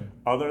exactly. like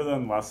other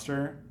than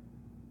Leicester,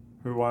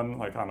 who won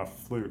like on a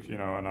fluke, you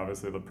know, and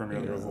obviously the Premier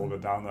League was a little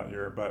bit down that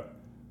year, but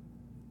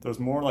there's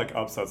more like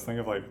upsets. Think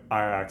of like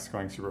Ajax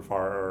going super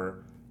far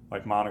or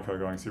like Monaco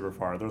going super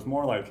far. There's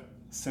more like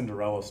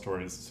Cinderella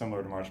stories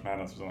similar to March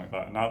Madness or something like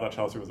that. Not that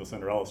Chelsea was a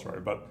Cinderella story,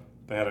 but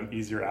they had an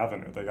easier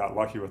avenue. They got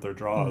lucky with their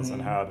draws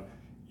and had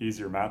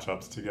easier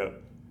matchups to get,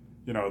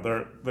 you know,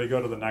 they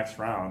go to the next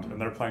round and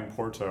they're playing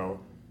Porto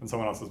and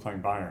someone else is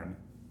playing Bayern.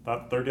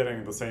 That they're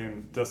getting the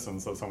same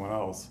distance as someone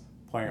else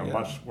playing a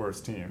much worse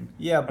team.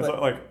 Yeah, but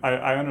so, like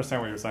I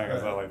understand what you're saying.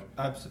 Is that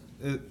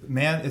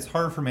like it's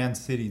harder for Man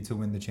City to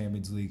win the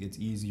Champions League. It's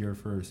easier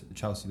for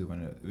Chelsea to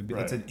win it.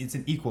 Right. It's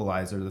an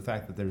equalizer. The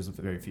fact that there's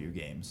very few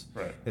games.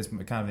 Right. It's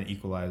kind of an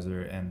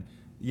equalizer, and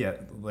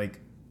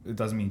like it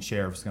doesn't mean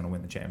Sheriff's going to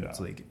win the Champions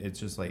League. It's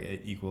just like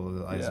it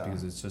equalizes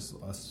because it's just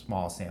a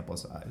small sample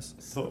size.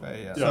 so?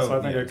 yeah. So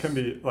I think yes. it can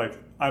be like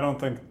I don't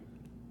think.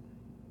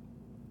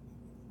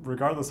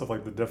 Regardless of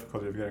like the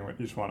difficulty of getting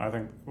each one, I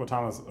think what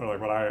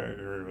I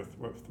agree with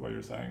what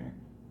you're saying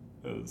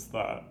is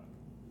that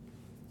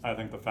I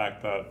think the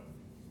fact that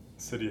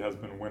City has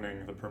been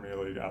winning the Premier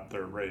League at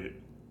their rate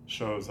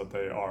shows that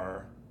they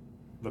are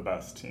the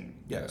best team.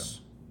 yes,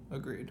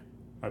 agreed.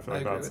 I feel I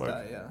like agree that's with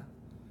like that.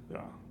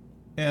 Yeah.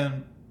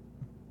 And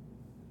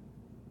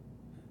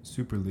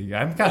Super League,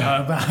 I'm kind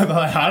of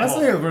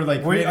honestly we're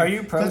like. Are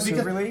you pro because-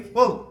 Super League?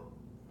 Well,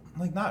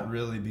 like not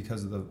really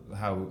because of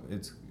how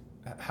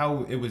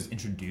it was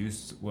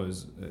introduced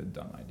was a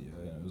dumb idea.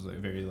 It was like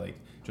very like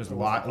just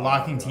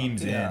locking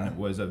teams in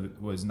was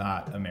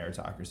not a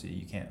meritocracy.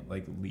 You can't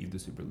like leave the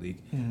Super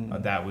League.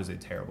 That was a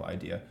terrible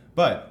idea.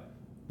 But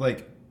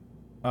like,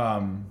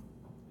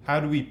 how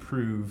do we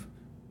prove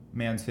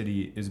Man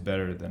City is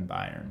better than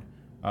Bayern?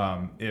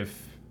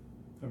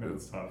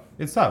 it's tough.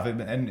 It's tough,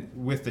 and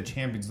with the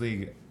Champions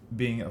League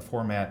being a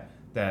format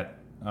that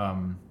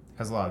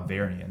has a lot of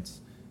variance,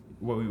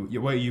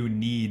 what you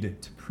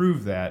need to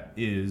prove that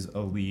is a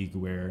league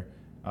where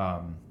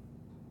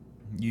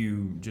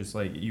you just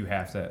like you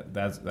have to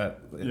that's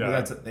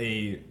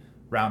a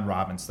round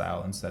robin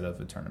style instead of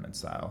a tournament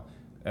style,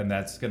 and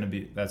that's gonna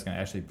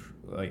actually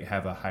like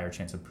have a higher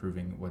chance of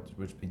proving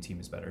which team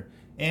is better.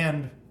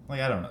 And like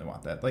I don't really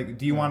want that. Like,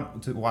 do you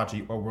want to watch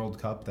a World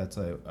Cup that's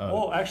a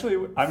Well,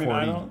 actually, I mean,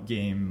 40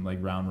 game like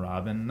round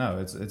robin? No,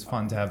 it's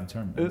fun to have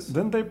tournaments.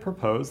 Didn't they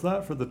propose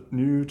that for the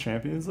new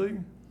Champions League?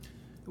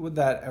 Would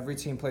that every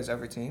team plays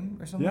every team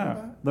or something like Yeah,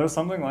 that? there's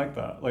something like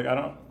that. Like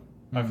I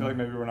feel like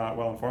maybe we're not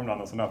well informed on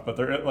this enough, but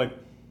there like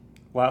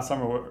last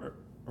summer or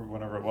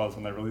whenever it was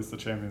when they released the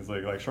Champions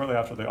League, like shortly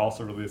after they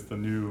also released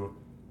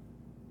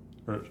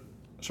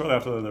shortly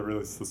after they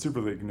released the Super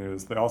League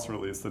news, they also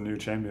released the new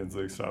Champions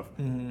League stuff,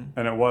 and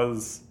it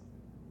was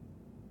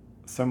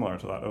similar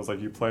to that. It was like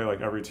you play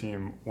like every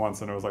team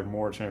once, and it was like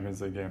more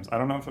Champions League games. I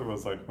don't know if it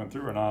was like went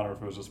through or not, or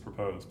if it was just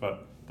proposed,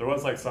 but there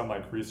was like some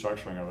like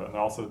restructuring of it, and they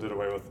also did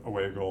away with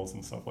away goals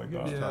and stuff like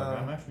that. Yeah.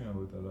 I'm actually gonna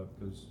look that up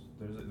because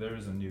there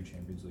is a new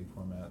Champions League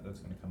format that's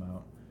gonna come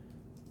out.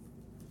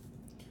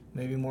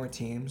 Maybe more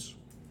teams.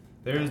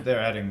 They're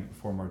adding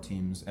 4 more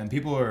teams, and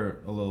people are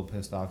a little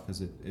pissed off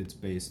because it's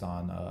based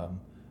on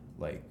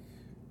like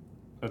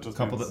It just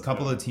couple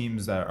means, of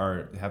teams that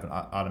have an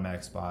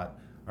automatic spot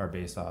are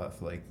based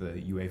off like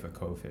the UEFA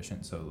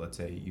coefficient. So let's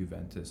say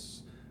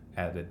Juventus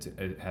had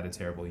a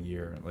terrible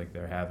year like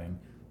they're having,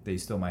 they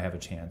still might have a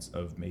chance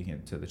of making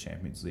it to the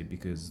Champions League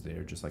because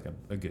they're just like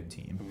a good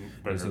team.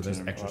 bigger So there's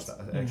team, extra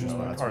that's- extra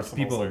like spots. Arsenal's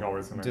People like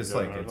always gonna just get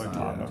like it, it's like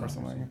not- Tottenham or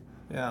something.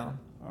 Yeah.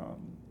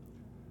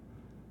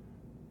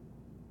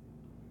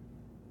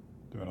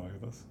 Do you want to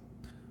look at this?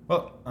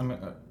 Well,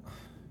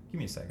 give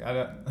me a sec.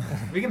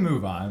 We can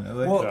move on.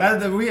 Like, Well,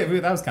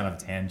 that was kind of a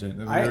tangent.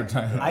 That we were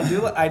trying to-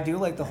 I do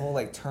like the whole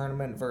like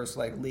tournament versus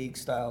like league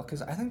style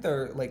because I think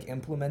they're like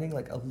implementing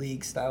like a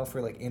league style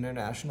for like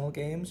international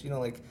games. You know,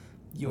 like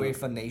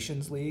UEFA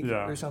Nations League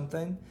Yeah. or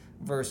something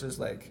versus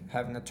like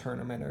having a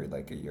tournament or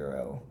like a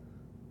Euro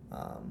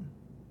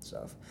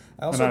stuff.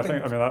 I also And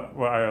think I mean, that,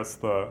 well, I guess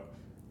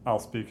I'll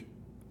speak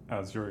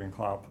as Jurgen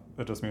Klopp.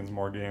 It just means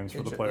more games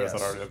for the players that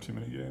yes. already have too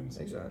many games.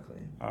 exactly.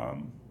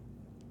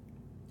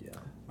 Yeah.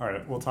 All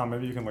right. Well, Tom,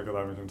 maybe you can look at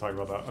that. We can talk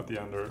about that at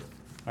the end or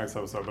next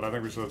episode. But I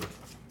think we should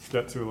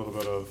get to a little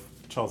bit of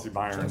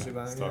Chelsea-Bayern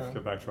stuff. Yeah.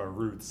 Get back to our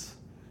roots.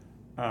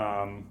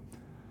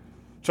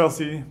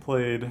 Chelsea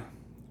played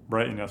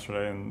Brighton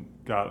yesterday and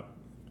got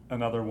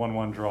another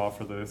 1-1 draw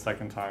for the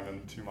second time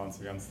in 2 months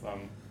against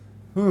them.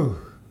 Whew.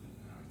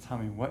 Tell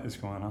me, what is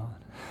going on?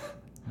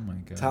 Oh my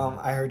god. Tom,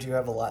 I heard you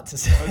have a lot to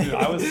say. Dude,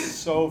 I was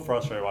so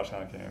frustrated watching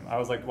that game. I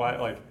was like, why?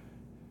 Like,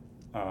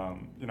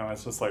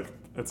 it's just like,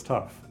 it's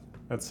tough.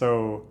 It's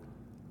so,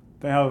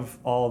 they have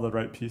all the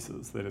right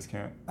pieces. They just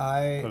can't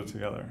put it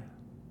together.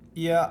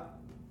 Yeah.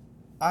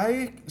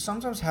 I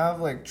sometimes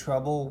have like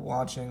trouble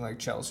watching like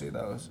Chelsea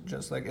though.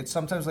 Just like it's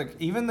sometimes like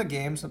even the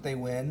games that they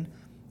win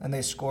and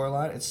they score a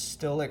lot, it's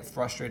still like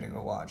frustrating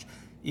to watch.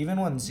 Even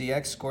when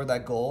ZX scored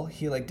that goal,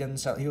 he like didn't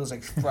sound, he was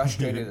like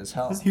frustrated as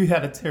hell. He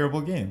had a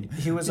terrible game.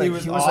 He was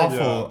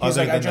awful. he was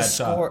like I just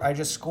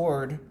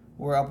scored.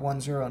 We're up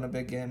 1-0 in a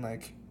big game.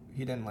 Like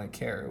he didn't like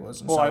care. It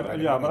wasn't. Well,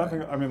 celebrating but I anything.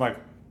 think, I mean, like,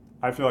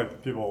 I feel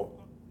like that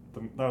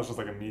was just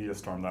like a media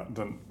storm that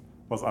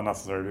was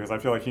unnecessary because I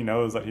feel like he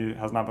knows that he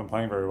has not been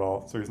playing very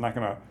well, so he's not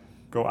going to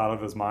go out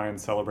of his mind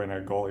celebrating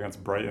a goal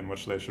against Brighton,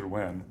 which they should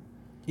win.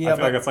 Yeah, I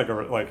feel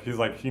like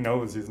it's he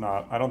knows he's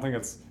not. I don't think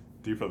it's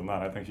deeper than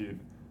that. I think he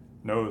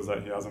knows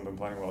that he hasn't been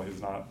playing well.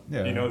 He's not.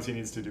 Yeah. He knows he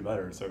needs to do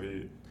better, so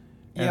he.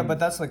 Yeah, but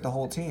that's like the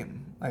whole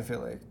team. I feel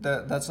like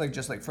that's like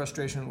just like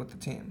frustration with the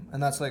team,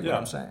 and that's like what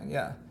I'm saying.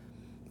 Yeah,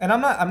 and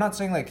I'm not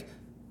saying like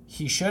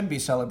he should be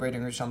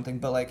celebrating or something,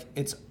 but like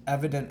it's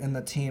evident in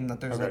the team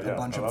that there's like a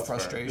bunch of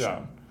frustration.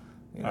 Fair.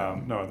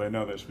 Yeah. No, they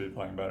know they should be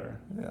playing better.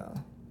 Yeah.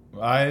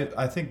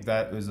 I think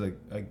that was like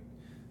a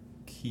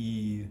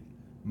key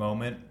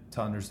moment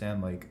to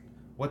understand like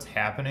what's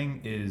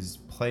happening is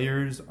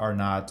players are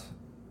not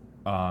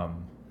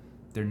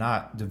they're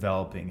not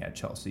developing at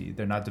Chelsea.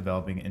 They're not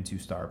developing into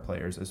star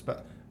players,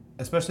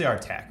 especially our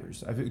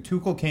attackers. I think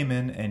Tuchel came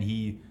in and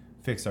he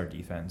fixed our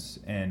defense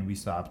and we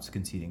stopped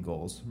conceding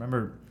goals.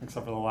 Remember,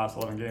 Except for the last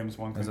 11 games,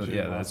 one conceded.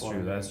 yeah, that's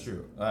true. That's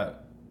true.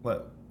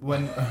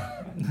 When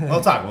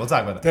we'll talk about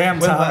that. Damn,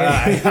 when, Tommy.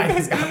 I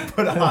just got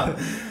put on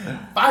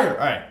fire. All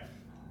right,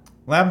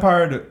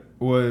 Lampard.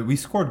 We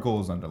scored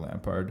goals under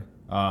Lampard,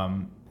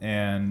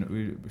 and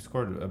we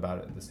scored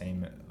about the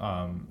same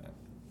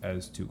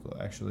as Tuchel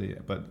actually,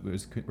 but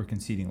we're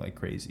conceding like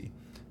crazy.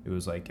 It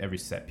was like every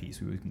set piece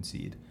we would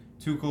concede.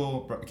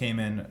 Tuchel came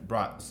in,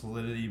 brought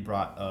solidity,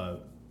 brought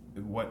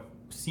what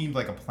seemed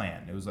like a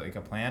plan. It was like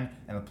a plan,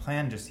 and the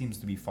plan just seems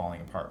to be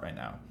falling apart right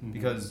now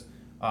because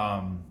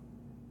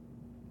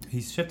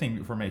he's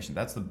shifting formation.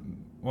 That's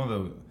one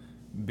of the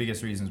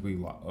biggest reasons we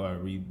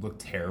look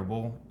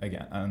terrible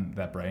again on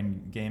that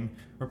Brighton game.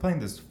 We're playing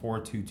this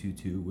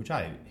 4-2-2-2, which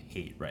I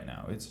hate right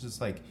now. It's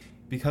just like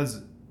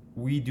because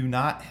we do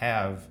not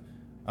have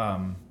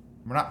we're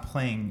not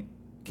playing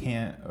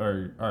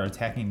our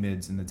attacking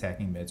mids in the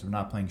attacking mids. We're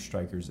not playing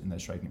strikers in the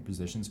striking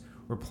positions.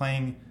 We're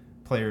playing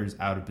players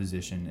out of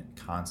position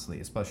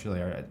constantly,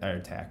 especially our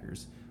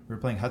attackers. We're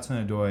playing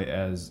Hudson-Odoi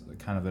as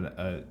kind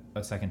of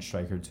a second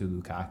striker to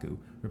Lukaku.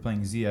 We're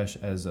playing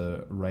Ziyech as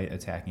a right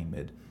attacking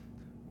mid.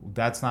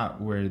 That's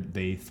not where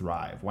they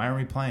thrive. Why aren't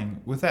we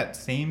playing with that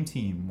same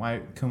team?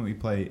 Why couldn't we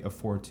play a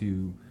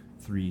 4-2-3-1?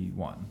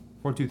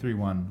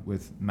 4-2-3-1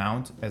 with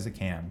Mount as a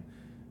cam,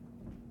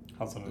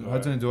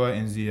 Hudson-Odoi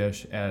and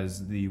Ziyech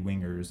as the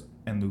wingers,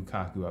 and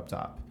Lukaku up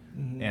top,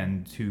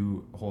 and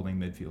two holding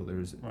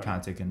midfielders. Right.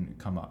 Kante can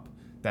come up.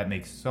 That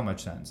makes so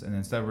much sense. And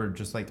instead,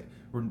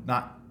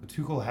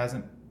 Tuchel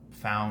hasn't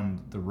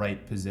found the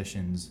right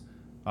positions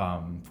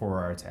for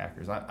our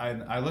attackers.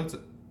 I looked.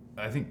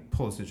 I think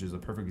Pulisic is a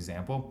perfect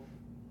example.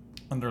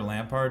 Under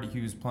Lampard,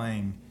 he was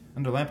playing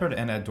under Lampard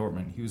and at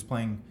Dortmund, he was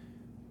playing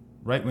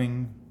right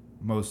wing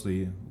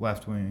mostly,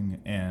 left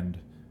wing, and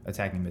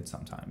attacking mid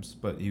sometimes.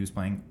 But he was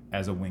playing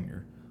as a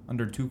winger.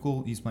 Under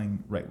Tuchel, he's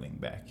playing right wing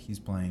back. He's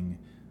playing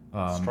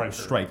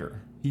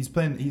striker. He's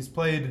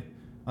played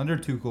under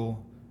Tuchel.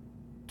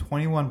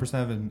 21%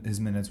 of his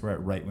minutes were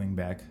at right wing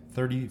back,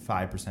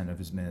 35% of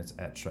his minutes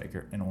at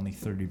striker, and only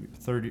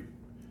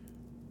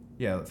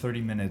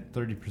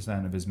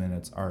 30% of his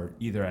minutes are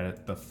either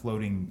at the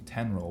floating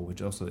 10 role,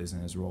 which also isn't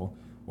his role,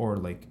 or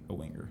like a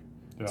winger.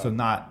 Yeah. So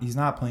he's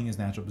not playing his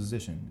natural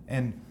position.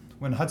 And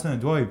when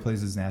Hudson-Odoi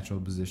plays his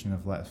natural position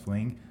of left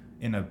wing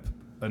in a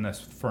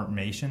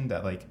formation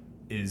that like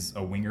is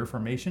a winger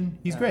formation,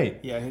 he's great.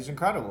 Yeah, he's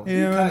incredible.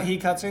 He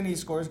cuts in, he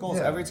scores goals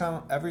every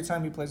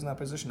time he plays in that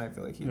position. I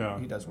feel like he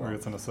does well. Or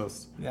gets an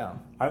assist. Yeah,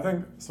 I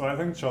think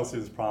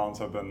Chelsea's problems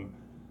have been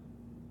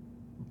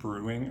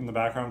brewing in the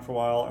background for a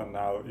while, and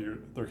now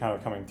they're kind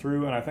of coming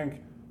through. And I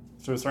think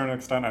to a certain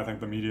extent, I think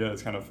the media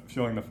is kind of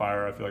fueling the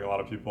fire. I feel like a lot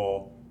of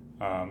people,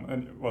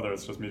 and whether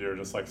it's just media or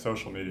just like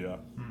social media,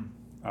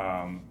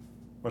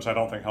 which I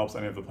don't think helps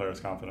any of the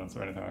players' confidence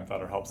or anything like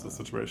that, or helps the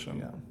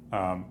situation.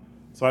 Yeah.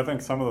 So I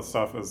think some of the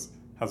stuff has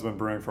been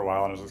brewing for a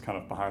while and is just kind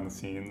of behind the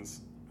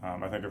scenes.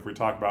 I think if we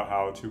talk about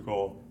how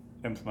Tuchel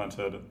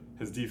implemented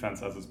his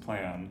defense as his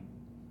plan,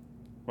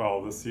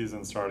 well, this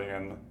season starting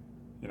in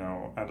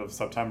end of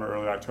September,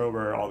 early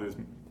October, all these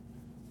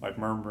like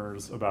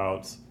murmurs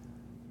about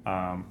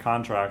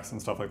contracts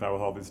and stuff like that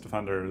with all these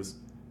defenders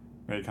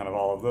made kind of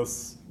all of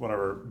this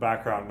whatever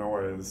background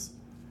noise,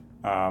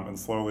 and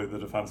slowly the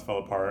defense fell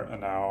apart,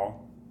 and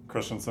now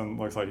Christensen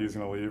looks like he's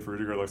going to leave.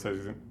 Rudiger looks like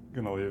he's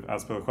going to leave.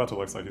 Azpilicueta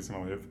looks like he's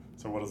going to leave.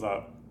 So what is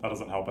that? That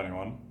doesn't help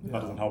anyone. Yeah.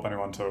 That doesn't help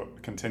anyone to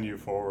continue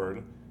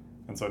forward.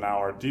 And so now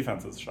our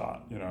defense is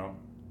shot,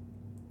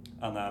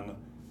 And then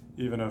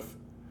even if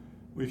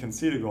we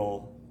concede a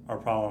goal, our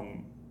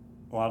problem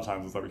a lot of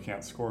times is that we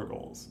can't score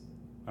goals.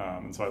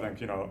 And so I think,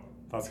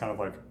 that's kind of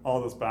like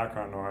all this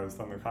background noise.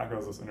 Then Lukaku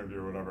has this interview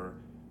or whatever.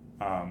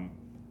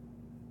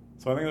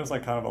 So I think there's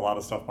like kind of a lot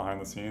of stuff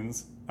behind the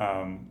scenes.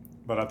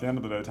 But at the end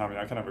of the day, Tommy,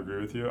 I kind of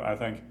agree with you. I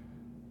think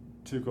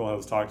Tuchel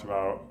has talked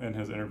about in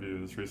his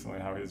interviews recently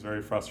how he's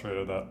very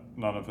frustrated that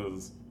none of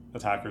his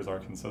attackers are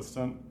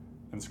consistent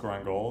in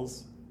scoring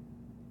goals.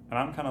 And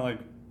I'm kind of like,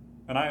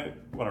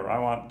 I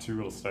want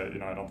Tuchel to stay.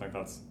 I don't think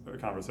that's a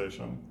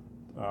conversation,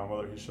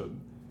 whether he should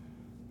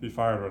be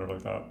fired or whatever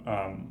like that.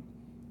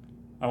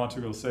 I want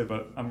Tuchel to stay,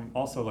 but I'm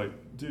also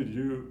like, dude,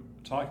 you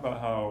talk about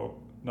how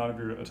none of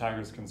your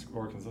attackers can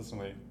score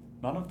consistently.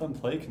 None of them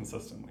play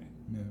consistently.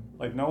 Yeah.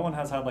 Like, no one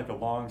has had, like, a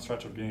long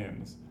stretch of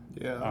games.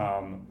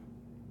 Yeah.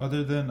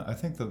 Other than, I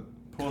think, the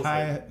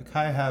Kai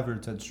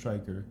Havertz at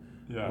striker.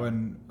 Yeah.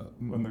 When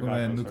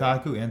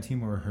Lukaku and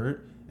Timo were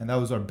hurt, and that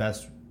was our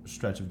best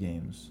stretch of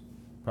games,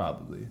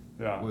 probably.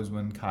 Yeah. Was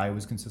when Kai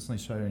was consistently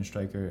starting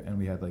striker, and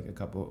we had, like, a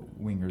couple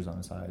wingers on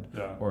the side.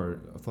 Yeah.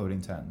 Or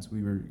floating tens.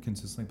 We were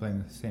consistently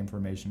playing the same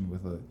formation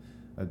with a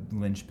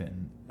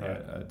linchpin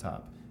at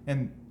top.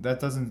 And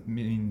that doesn't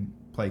mean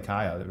play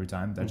Kai out every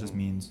time. That just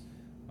means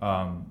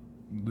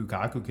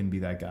Lukaku can be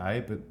that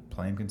guy, but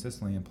play him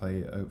consistently and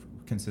play a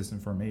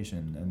consistent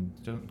formation and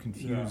don't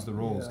confuse the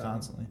roles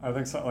constantly. I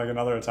think like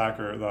another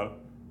attacker that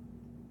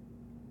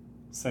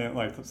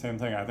the same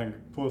thing. I think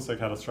Pulisic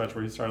had a stretch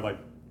where he started like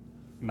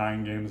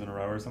 9 games in a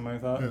row or something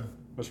like that,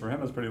 which for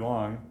him is pretty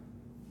long.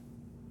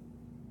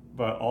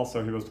 But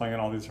also he was playing in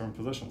all these different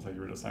positions, like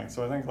you were just saying.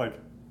 So I think like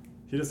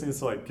he just needs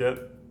to like get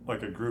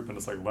like a group and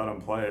just like let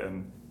him play.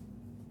 And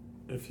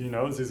if he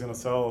knows he's going to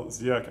sell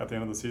Ziyech at the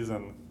end of the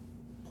season,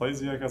 play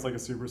Ziyech as like a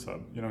super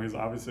sub. He's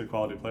obviously a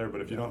quality player,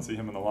 but if you don't see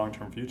him in the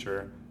long-term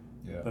future,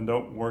 then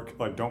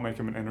don't make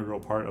him an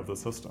integral part of the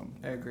system.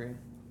 I agree.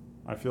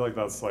 I feel like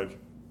that's like,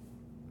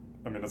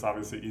 it's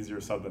obviously easier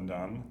said than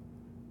done.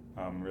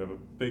 We have a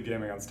big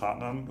game against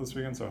Tottenham this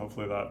weekend, so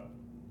hopefully that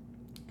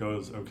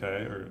goes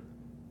okay. Or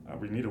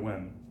we need a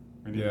win.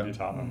 We need to beat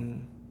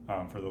Tottenham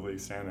for the league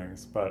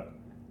standings. But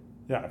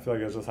yeah, I feel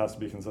like it just has to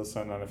be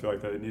consistent, and I feel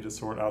like they need to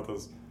sort out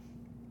this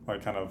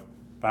like kind of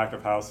back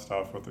of house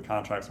stuff with the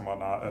contracts and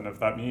whatnot. And if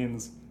that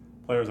means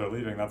players are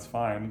leaving, that's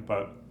fine,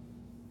 but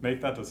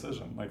make that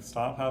decision. Like,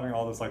 stop having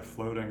all this like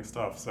floating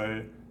stuff.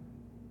 Say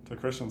to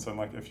Christensen,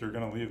 like, if you're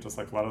gonna leave, just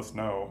like let us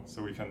know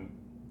so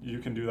you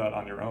can do that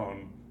on your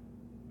own,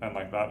 and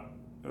like that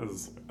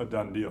is a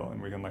done deal and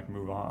we can like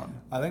move on.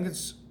 I think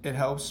it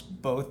helps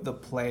both the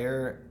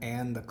player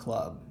and the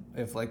club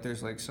if like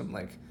there's like some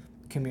like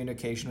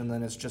communication and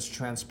then it's just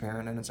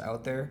transparent and it's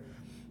out there.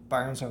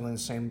 Bayern's having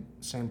the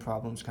same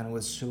problems kind of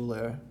with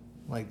Sule.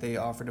 Like, they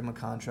offered him a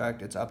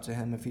contract. It's up to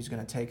him if he's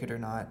going to take it or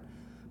not.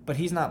 But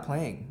he's not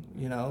playing,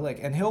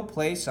 and he'll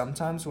play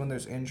sometimes when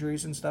there's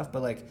injuries and stuff.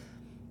 But, like,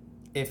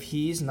 if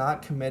he's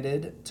not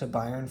committed to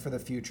Bayern for the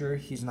future,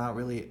 he's not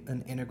really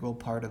an integral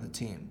part of the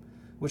team,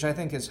 which I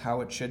think is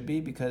how it should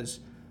be, because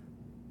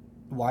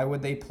why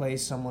would they play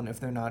someone if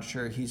they're not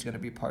sure he's going to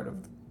be part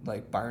of,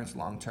 like, Bayern's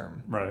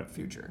long-term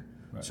future?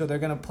 Right. So they're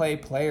going to play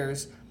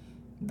players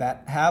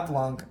that have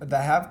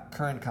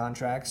current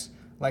contracts,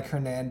 like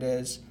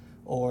Hernandez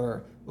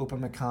or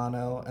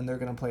Upamecano, and they're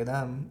going to play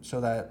them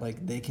so that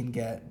like they can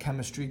get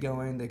chemistry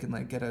going, they can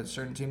like get a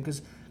certain team,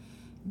 because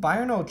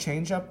Bayern will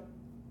change up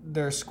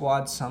their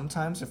squad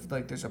sometimes if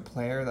like there's a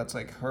player that's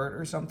like hurt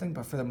or something,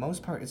 but for the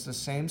most part it's the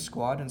same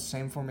squad and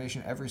same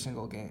formation every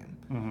single game.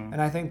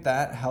 And I think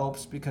that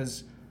helps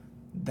because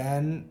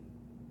then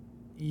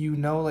you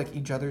know like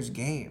each other's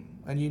game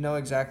and you know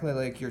exactly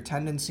like your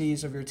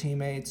tendencies of your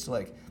teammates,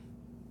 like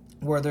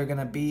where they're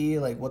gonna be,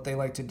 like what they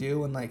like to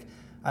do. And like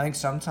I think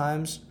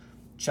sometimes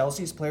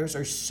Chelsea's players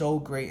are so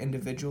great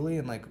individually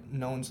and like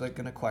no one's like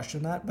gonna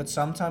question that, but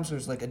sometimes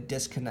there's like a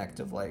disconnect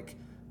of like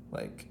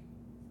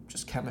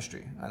just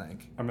chemistry, I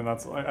think. I mean, I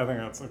think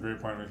that's a great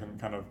point. We can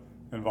kind of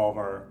involve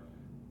our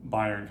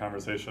Bayern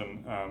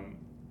conversation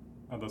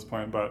at this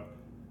point, but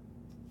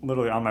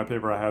literally on my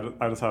paper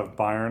I just have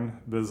Bayern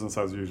business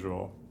as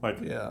usual. Like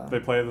they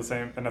play the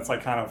same, and it's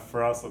like kind of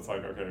for us it's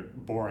like okay,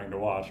 boring to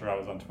watch. Or I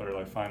was on Twitter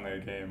like finally a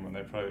game when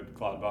they played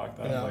Gladbach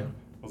that like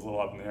was a little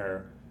up in the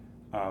air,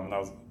 and that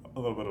was a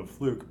little bit of a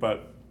fluke.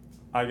 But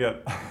I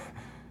get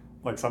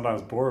like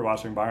sometimes bored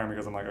watching Bayern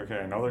because I'm like, okay,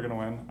 I know they're gonna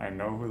win. I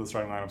know who the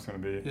starting lineup's gonna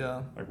be.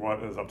 Yeah. Like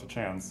what is up to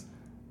chance?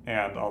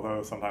 And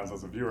although sometimes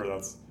as a viewer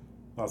that's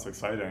less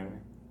exciting,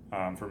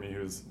 for me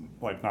who's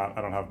like not,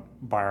 I don't have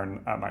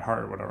Bayern at my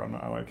heart or whatever. I'm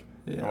not like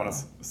I want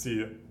to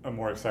see a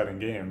more exciting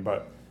game.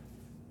 But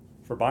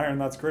for Bayern,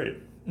 that's great.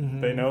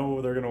 They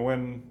know they're gonna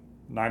win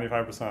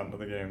 95% of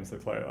the games they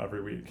play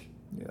every week.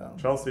 Yeah.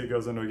 Chelsea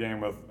goes into a game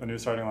with a new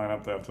starting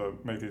lineup. They have to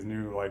make these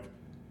new like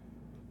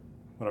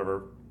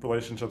whatever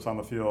relationships on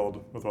the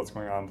field with what's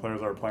going on.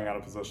 Players are playing out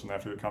of position. They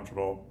have to get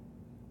comfortable.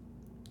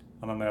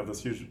 And then they have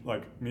this huge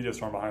like media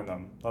storm behind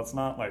them. That's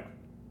not like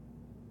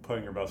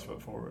putting your best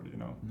foot forward, you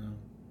know? No.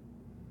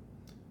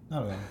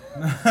 Not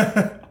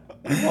at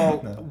all.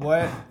 Well, no.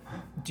 What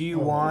do you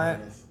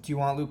want? Do you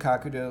want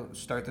Lukaku to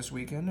start this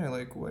weekend, or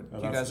like what?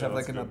 Do you guys have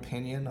like an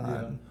opinion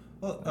on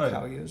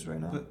how he is right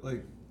now? But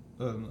like,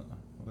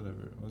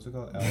 whatever. What's it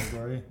called?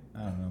 Allegory? I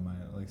don't know.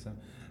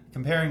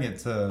 Comparing it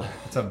to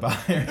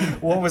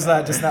Bayern. What was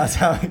that just now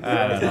telling?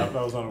 That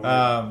was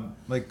on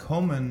like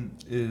Coman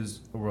is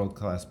a world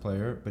class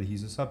player, but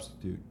he's a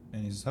substitute,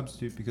 and he's a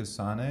substitute because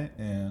Sané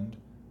and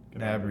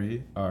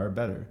Gnabry are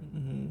better.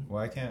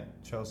 Why can't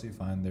Chelsea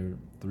find their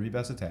 3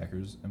 best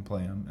attackers and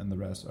play them, and the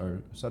rest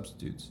are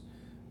substitutes?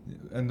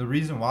 And the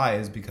reason why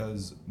is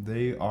because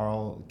they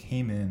all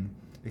came in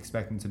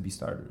expecting to be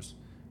starters.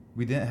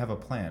 We didn't have a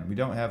plan. We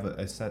don't have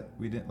a set.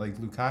 We didn't like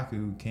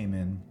Lukaku came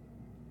in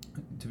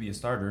to be a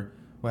starter.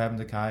 What happened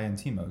to Kai and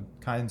Timo?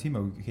 Kai and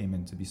Timo came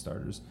in to be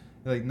starters.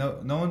 Like no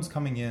one's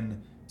coming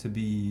in to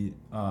be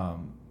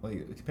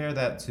like compare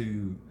that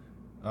to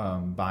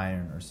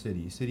Bayern or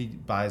City. City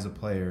buys a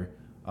player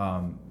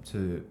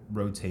to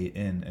rotate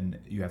in, and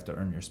you have to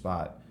earn your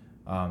spot.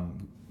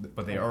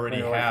 But they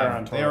already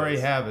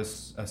have a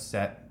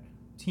set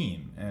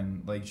team,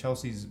 and like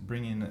Chelsea's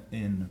bringing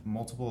in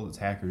multiple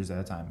attackers at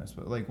a time.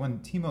 Like when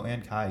Timo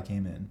and Kai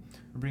came in,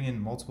 we're bringing in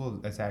multiple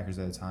attackers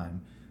at a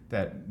time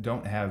that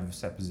don't have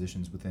set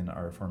positions within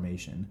our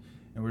formation,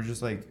 and we're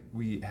just like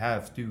we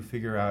have to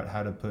figure out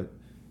how to put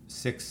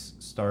 6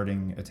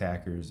 starting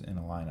attackers in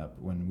a lineup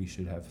when we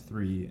should have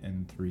 3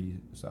 and 3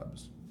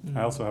 subs.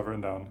 I also have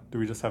written down, do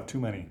we just have too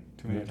many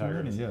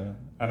attackers? Yeah.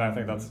 And I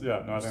think that's,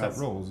 I think set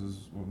roles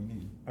is what we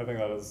need. I think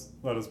that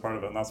is part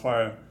of it. And that's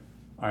why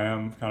I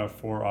am kind of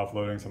for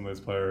offloading some of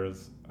these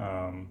players.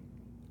 And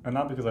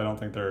not because I don't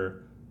think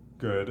they're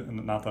good,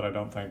 and not that I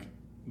don't think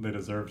they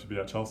deserve to be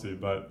at Chelsea,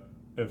 but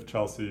if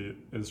Chelsea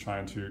is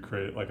trying to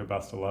create like a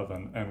best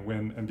 11 and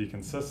win and be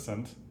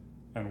consistent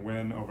and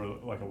win over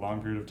like a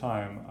long period of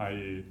time,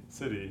 i.e.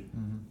 City,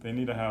 they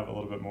need to have a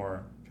little bit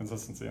more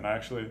consistency.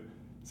 And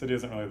City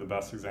isn't really the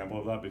best example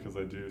of that because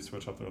they do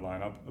switch up their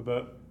lineup a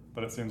bit,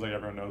 but it seems like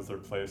everyone knows their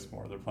place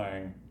more. They're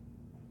playing,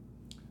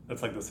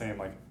 it's like the same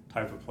like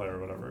type of player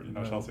or whatever. You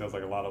know, Chelsea has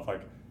like a lot of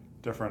like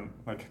different,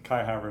 like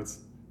Kai Havertz,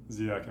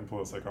 Ziyech, and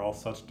Pulisic are all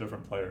such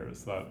different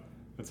players that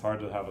it's hard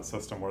to have a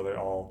system where they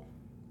all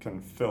can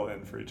fill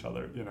in for each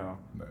other, you know.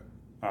 Right.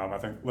 I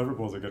think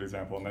Liverpool's a good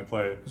example, and they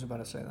play I was about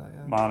to say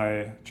that,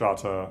 Mane,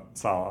 Jota,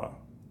 Salah.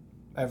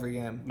 Every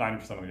game.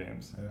 90% of the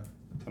games. Yeah.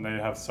 And they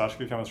have such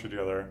good chemistry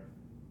together.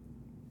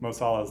 Mo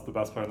Salah is the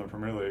best player in the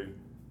Premier League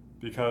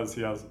because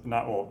he has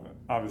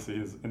obviously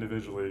he's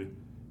individually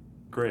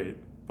great,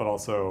 but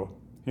also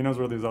he knows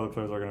where these other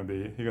players are going to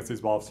be. He gets these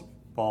balls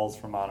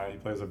from Mane. He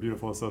plays a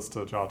beautiful assist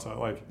to Jota.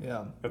 Like,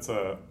 it's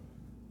a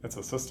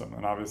system,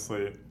 and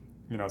obviously,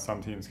 you know,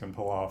 some teams can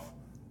pull off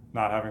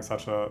not having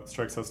such a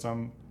strict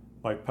system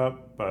like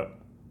Pep, but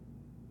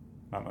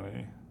not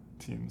many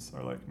teams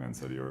are like Man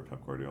City or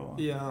Pep Guardiola.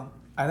 Yeah,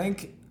 I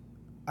think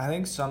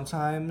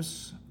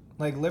sometimes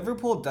like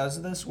Liverpool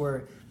does this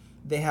where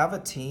they have a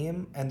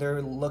team and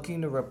they're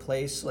looking to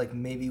replace like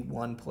maybe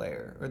one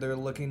player, or they're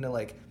looking to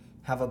like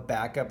have a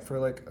backup for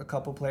like a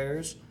couple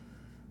players.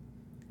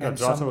 Yeah, and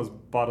Jota was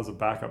bought as a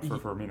backup for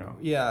Firmino.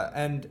 Yeah,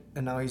 and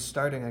now he's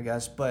starting, I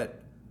guess,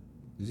 but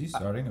is he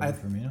starting over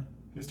Firmino?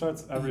 He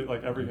starts every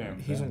game.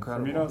 He's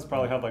incredible. Firmino's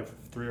probably had like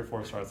 3 or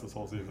 4 starts this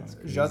whole season.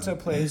 Jota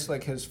plays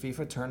like his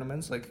FIFA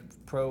tournaments, like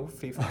pro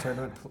FIFA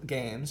tournament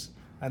games,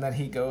 and then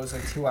he goes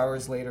like 2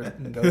 hours later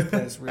and goes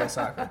plays real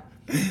soccer.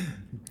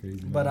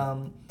 Crazy. But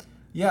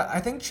yeah, I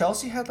think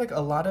Chelsea had like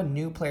a lot of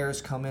new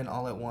players come in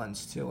all at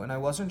once too, and I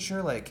wasn't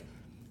sure like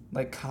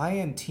Kai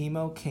and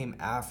Timo came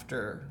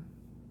after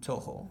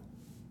Tuchel,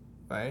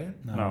 right?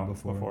 No,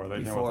 before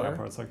they came with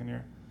Lampard's second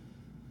year.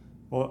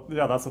 Well,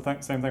 yeah, that's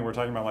the same thing. We're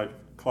talking about like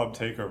club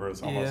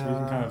takeovers almost. We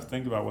can kind of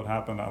think about what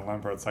happened on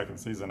Lampard's second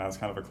season as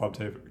kind of a club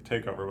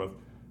takeover with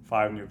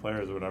 5 new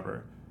players or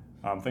whatever.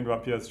 Think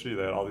about PSG.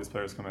 They had all these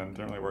players come in,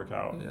 didn't really work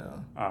out.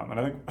 Yeah. And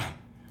I think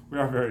we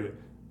are very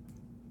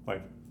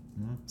like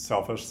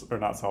selfish or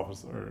not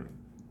selfish or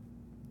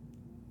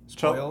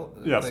spoiled.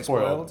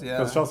 Spoiled. Yeah,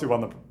 because Chelsea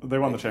won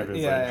the Champions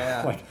League.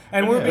 Yeah. Like,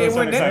 and we're we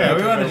won nitpicking.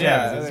 the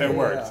Champions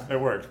League. It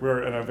worked.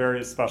 We're in a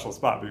very special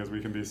spot because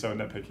we can be so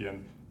nitpicky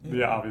and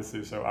be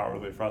obviously so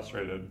outwardly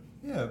frustrated.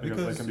 Yeah,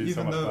 because they can be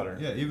so much better.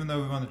 Yeah, even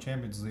though we won the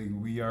Champions League,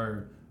 we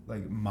are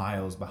like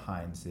miles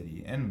behind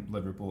City and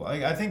Liverpool.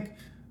 I think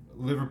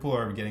Liverpool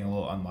are getting a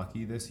little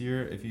unlucky this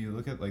year. If you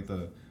look at like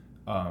the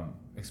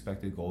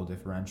expected goal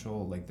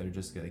differential, like they're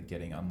just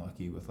getting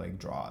unlucky with like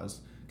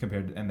draws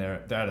compared to, and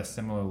they're at a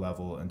similar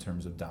level in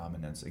terms of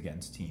dominance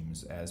against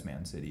teams as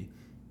Man City,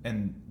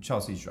 and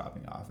Chelsea's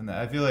dropping off. And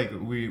I feel like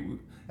we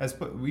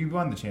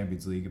won the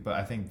Champions League, but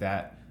I think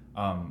that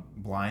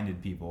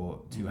blinded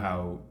people to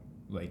how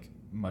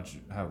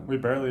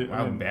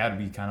bad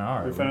we kind of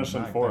are. We finished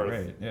in 4th.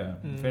 Great. Yeah,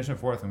 we finished in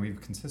 4th, and we've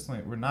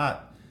consistently we're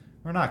not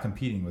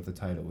competing with the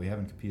title. We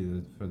haven't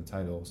competed for the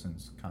title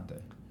since Conte.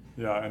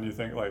 Yeah, and you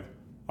think like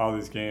all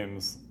these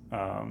games,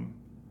 kind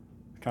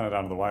of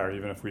down to the wire.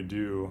 Even if we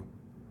do,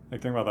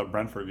 like think about that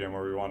Brentford game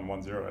where we won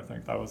 1-0. I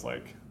think that was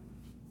like,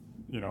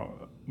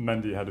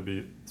 Mendy had to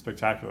be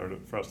spectacular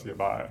for us to get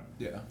by.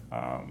 Yeah.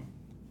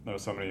 There were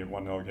so many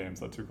 1-0 games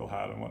that Tuchel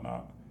had and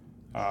whatnot.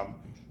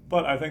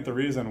 But I think the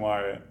reason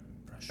why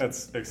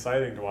it's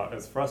exciting to watch,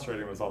 it's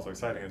frustrating but it's also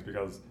exciting, is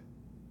because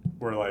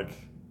we're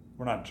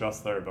not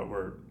just there, but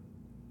we're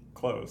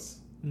close.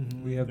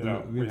 Mm-hmm. We have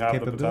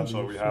the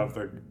potential. We have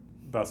the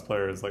best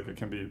players. Like it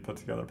can be put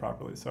together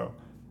properly. So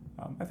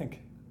I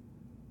think,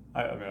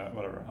 I mean,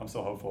 whatever. I'm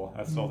still hopeful.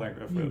 I still think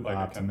if we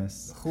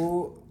optimists.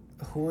 Who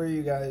are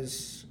you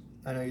guys?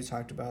 I know you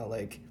talked about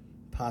like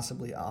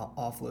possibly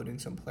offloading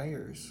some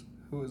players.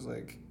 Who was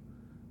like?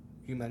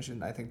 You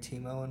mentioned, I think,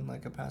 Timo in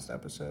like a past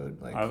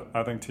episode. Like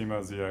I think Timo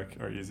and Ziyech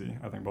are easy.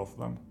 I think both of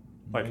them.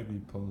 Like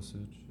maybe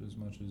Pulisic, as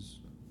much as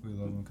we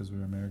love him because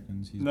we're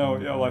Americans. He's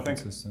I think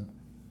consistent.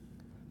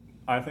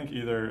 I think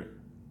either.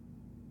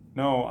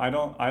 No, I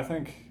don't. I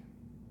think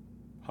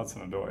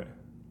Hudson-Odoi.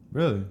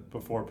 Really?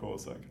 Before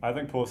Pulisic, I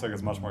think Pulisic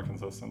is much more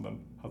consistent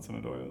than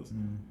Hudson-Odoi is.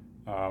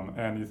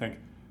 And you think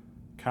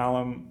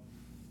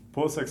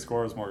Pulisic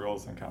scores more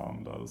goals than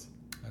Callum does.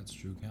 That's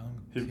true.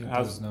 Callum. He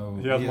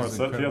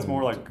has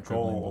more like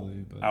goal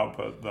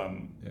output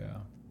than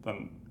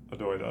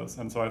Odoi does,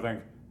 and so I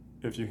think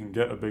if you can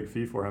get a big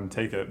fee for him,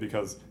 take it,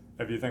 because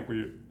if you think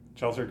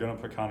Chelsea are going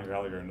to put Conor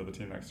Gallagher into the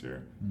team next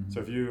year, so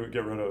if you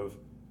get rid of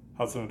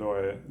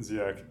Hudson-Odoi,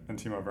 Ziyech, and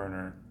Timo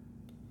Werner,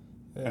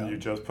 and you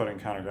just put in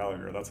Conor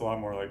Gallagher, that's a lot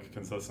more like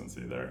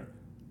consistency there.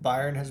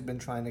 Bayern has been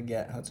trying to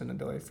get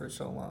Hudson-Odoi for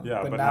so long.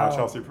 Yeah, but now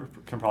Chelsea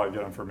can probably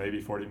get him for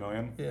maybe 40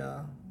 million.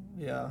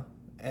 Yeah.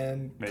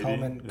 And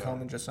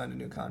Coleman just signed a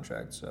new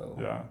contract, so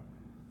yeah.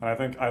 And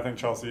I think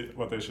Chelsea,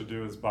 what they should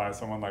do is buy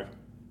someone like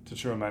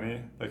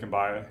Tchouaméni. They can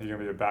buy. He can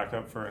be a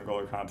backup for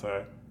N'Golo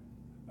Kanté,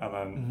 and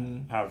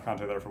then have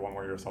Kanté there for 1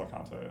 more year, sell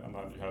Kanté, and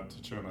then you have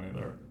Tchouaméni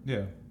there.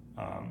 Yeah.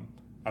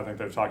 I think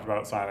they've talked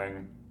about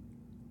signing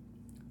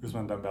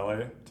Ousmane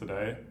Dembele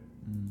today.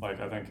 I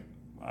think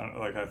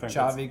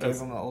Xavi gave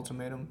him an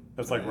ultimatum.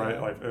 It's like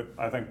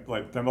I think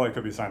like Dembele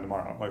could be signed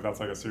tomorrow. Like that's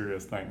like a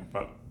serious thing.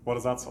 But what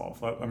does that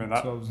solve? I mean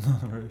that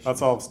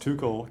solves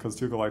Tuchel, because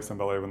Tuchel likes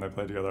Dembele when they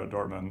play together at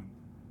Dortmund.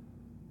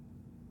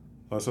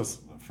 That's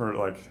just for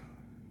like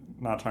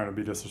not trying to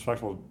be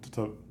disrespectful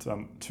to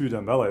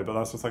Dembele, but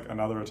that's just like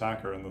another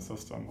attacker in the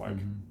system. Like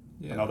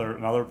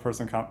another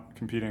person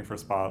competing for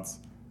spots,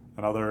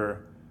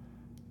 another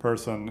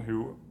person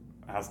who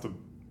has to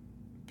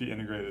be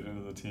integrated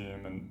into the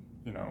team and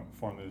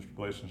form these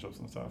relationships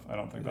and stuff. I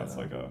don't think that's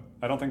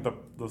I don't think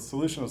the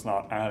solution is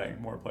not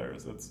adding more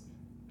players. It's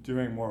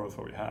doing more with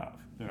what we have.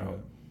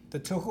 The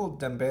Tuchel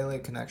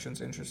Dembele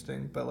connection's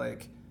interesting, but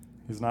like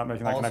he's not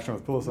making that connection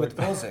with Pulisic. With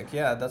Pulisic,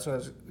 yeah, that's what I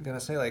was gonna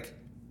say. Like,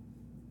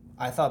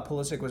 I thought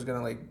Pulisic was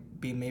gonna like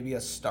be maybe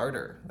a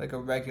starter, like a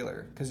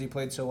regular, because he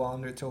played so well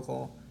under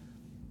Tuchel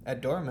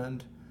at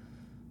Dortmund,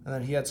 and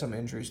then he had some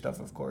injury stuff,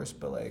 of course,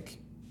 but like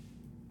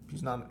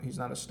he's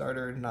not a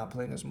starter, not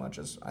playing as much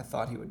as I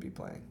thought he would be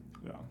playing.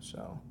 Yeah.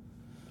 So.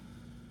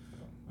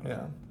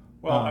 Yeah.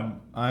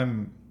 Well,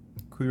 can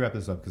we wrap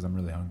this up because I'm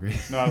really hungry?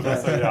 No, I was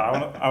gonna say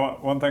I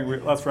want one thing.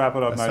 Let's wrap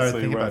it up nicely. I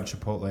started thinking about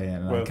Chipotle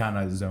and I kind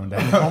of zoned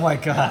out. Oh my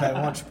god,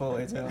 I want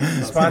Chipotle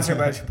too. Sponsored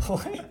by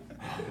Chipotle.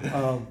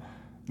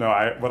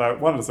 No, what I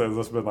wanted to say is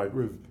this has been like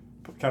we've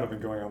kind of been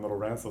going on little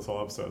rants this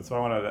whole episode, so I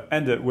wanted to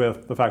end it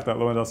with the fact that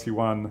Lewandowski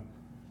won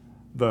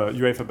the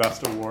UEFA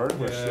Best Award,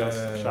 which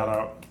shout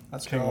out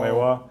King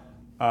Lewa.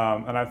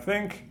 And I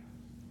think,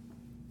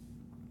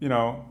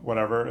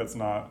 whatever, it's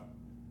not,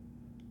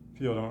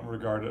 people don't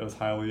regard it as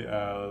highly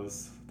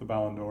as the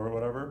Ballon d'Or or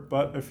whatever.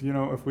 But if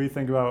we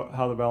think about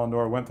how the Ballon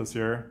d'Or went this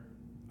year,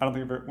 I don't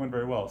think it went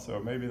very well. So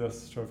maybe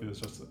this trophy is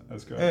just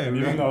as good. Hey,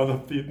 even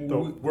though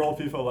the World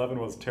FIFA 11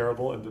 was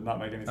terrible and did not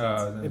make any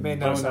sense. It made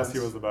no sense.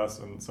 Lewandowski was the best,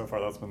 and so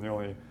far that's been the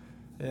only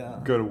Yeah.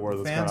 good award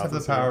that's Fans come out have the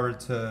this year. power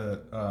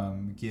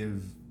to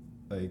give,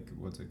 like,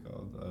 what's it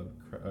called,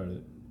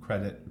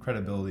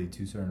 credibility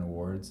to certain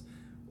awards.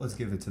 Let's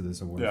give it to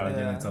this award. Yeah. Like,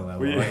 Yeah. and it's a level.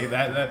 We- Like,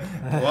 that,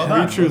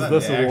 We choose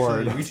this Actually,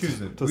 award we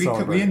choose it. to We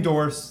celebrate.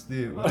 endorse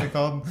the, what's it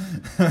called?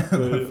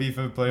 the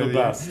FIFA Player The of the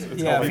Year. best.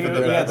 It's Yeah, called FIFA, the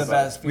yeah, best. the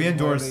best. We FIFA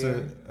endorse Player of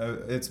it. the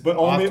Year. But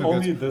only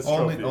this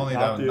only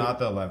trophy, not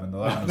the 11. The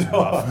 11 is No.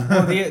 off.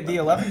 Well, the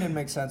 11 didn't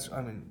make sense.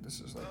 I mean, this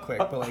is like quick,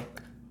 but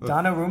like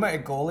Donnarumma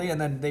at goalie, and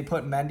then they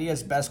put Mendy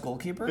as best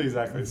goalkeeper.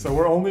 Exactly. So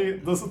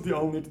this is the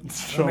only It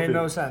trophy. made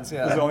no sense. This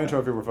is the Yeah. only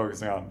trophy we're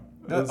focusing on.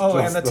 It's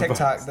And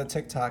just the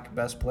TikTok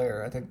best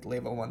player. I think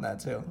Leva won that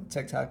too.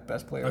 TikTok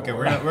best player. Okay,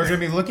 award. we're gonna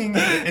be looking for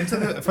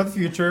the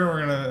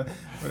future.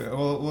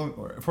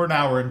 For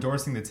now we're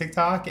endorsing the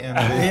TikTok and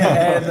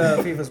and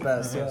FIFA's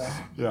best. Yeah.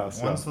 Yeah.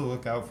 So. ones to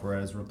look out for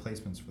as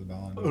replacements for the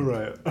Ballon d'Or.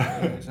 Right.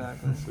 Yeah,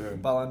 exactly.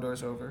 Soon. Ballon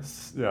d'Or's over.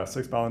 Yeah,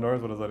 6 Ballon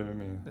d'Ors. What does that even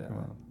mean? Yeah. Come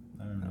on.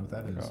 I don't know what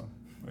that is. Oh,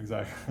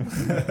 exactly.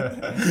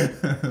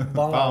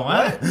 Ballon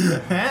what?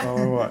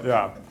 Oh, what?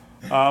 Yeah.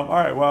 All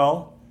right.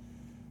 Well,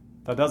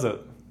 that does it.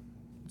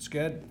 It's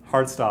good.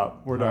 Hard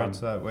stop. We're done. What's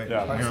that? Wait.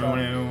 Yeah. Hard stop.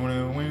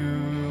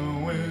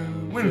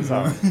 Peace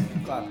out.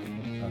 Clap.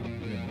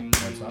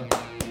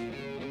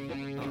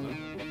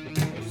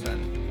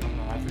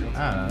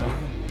 I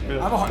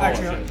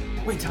don't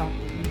know. Wait, Tom.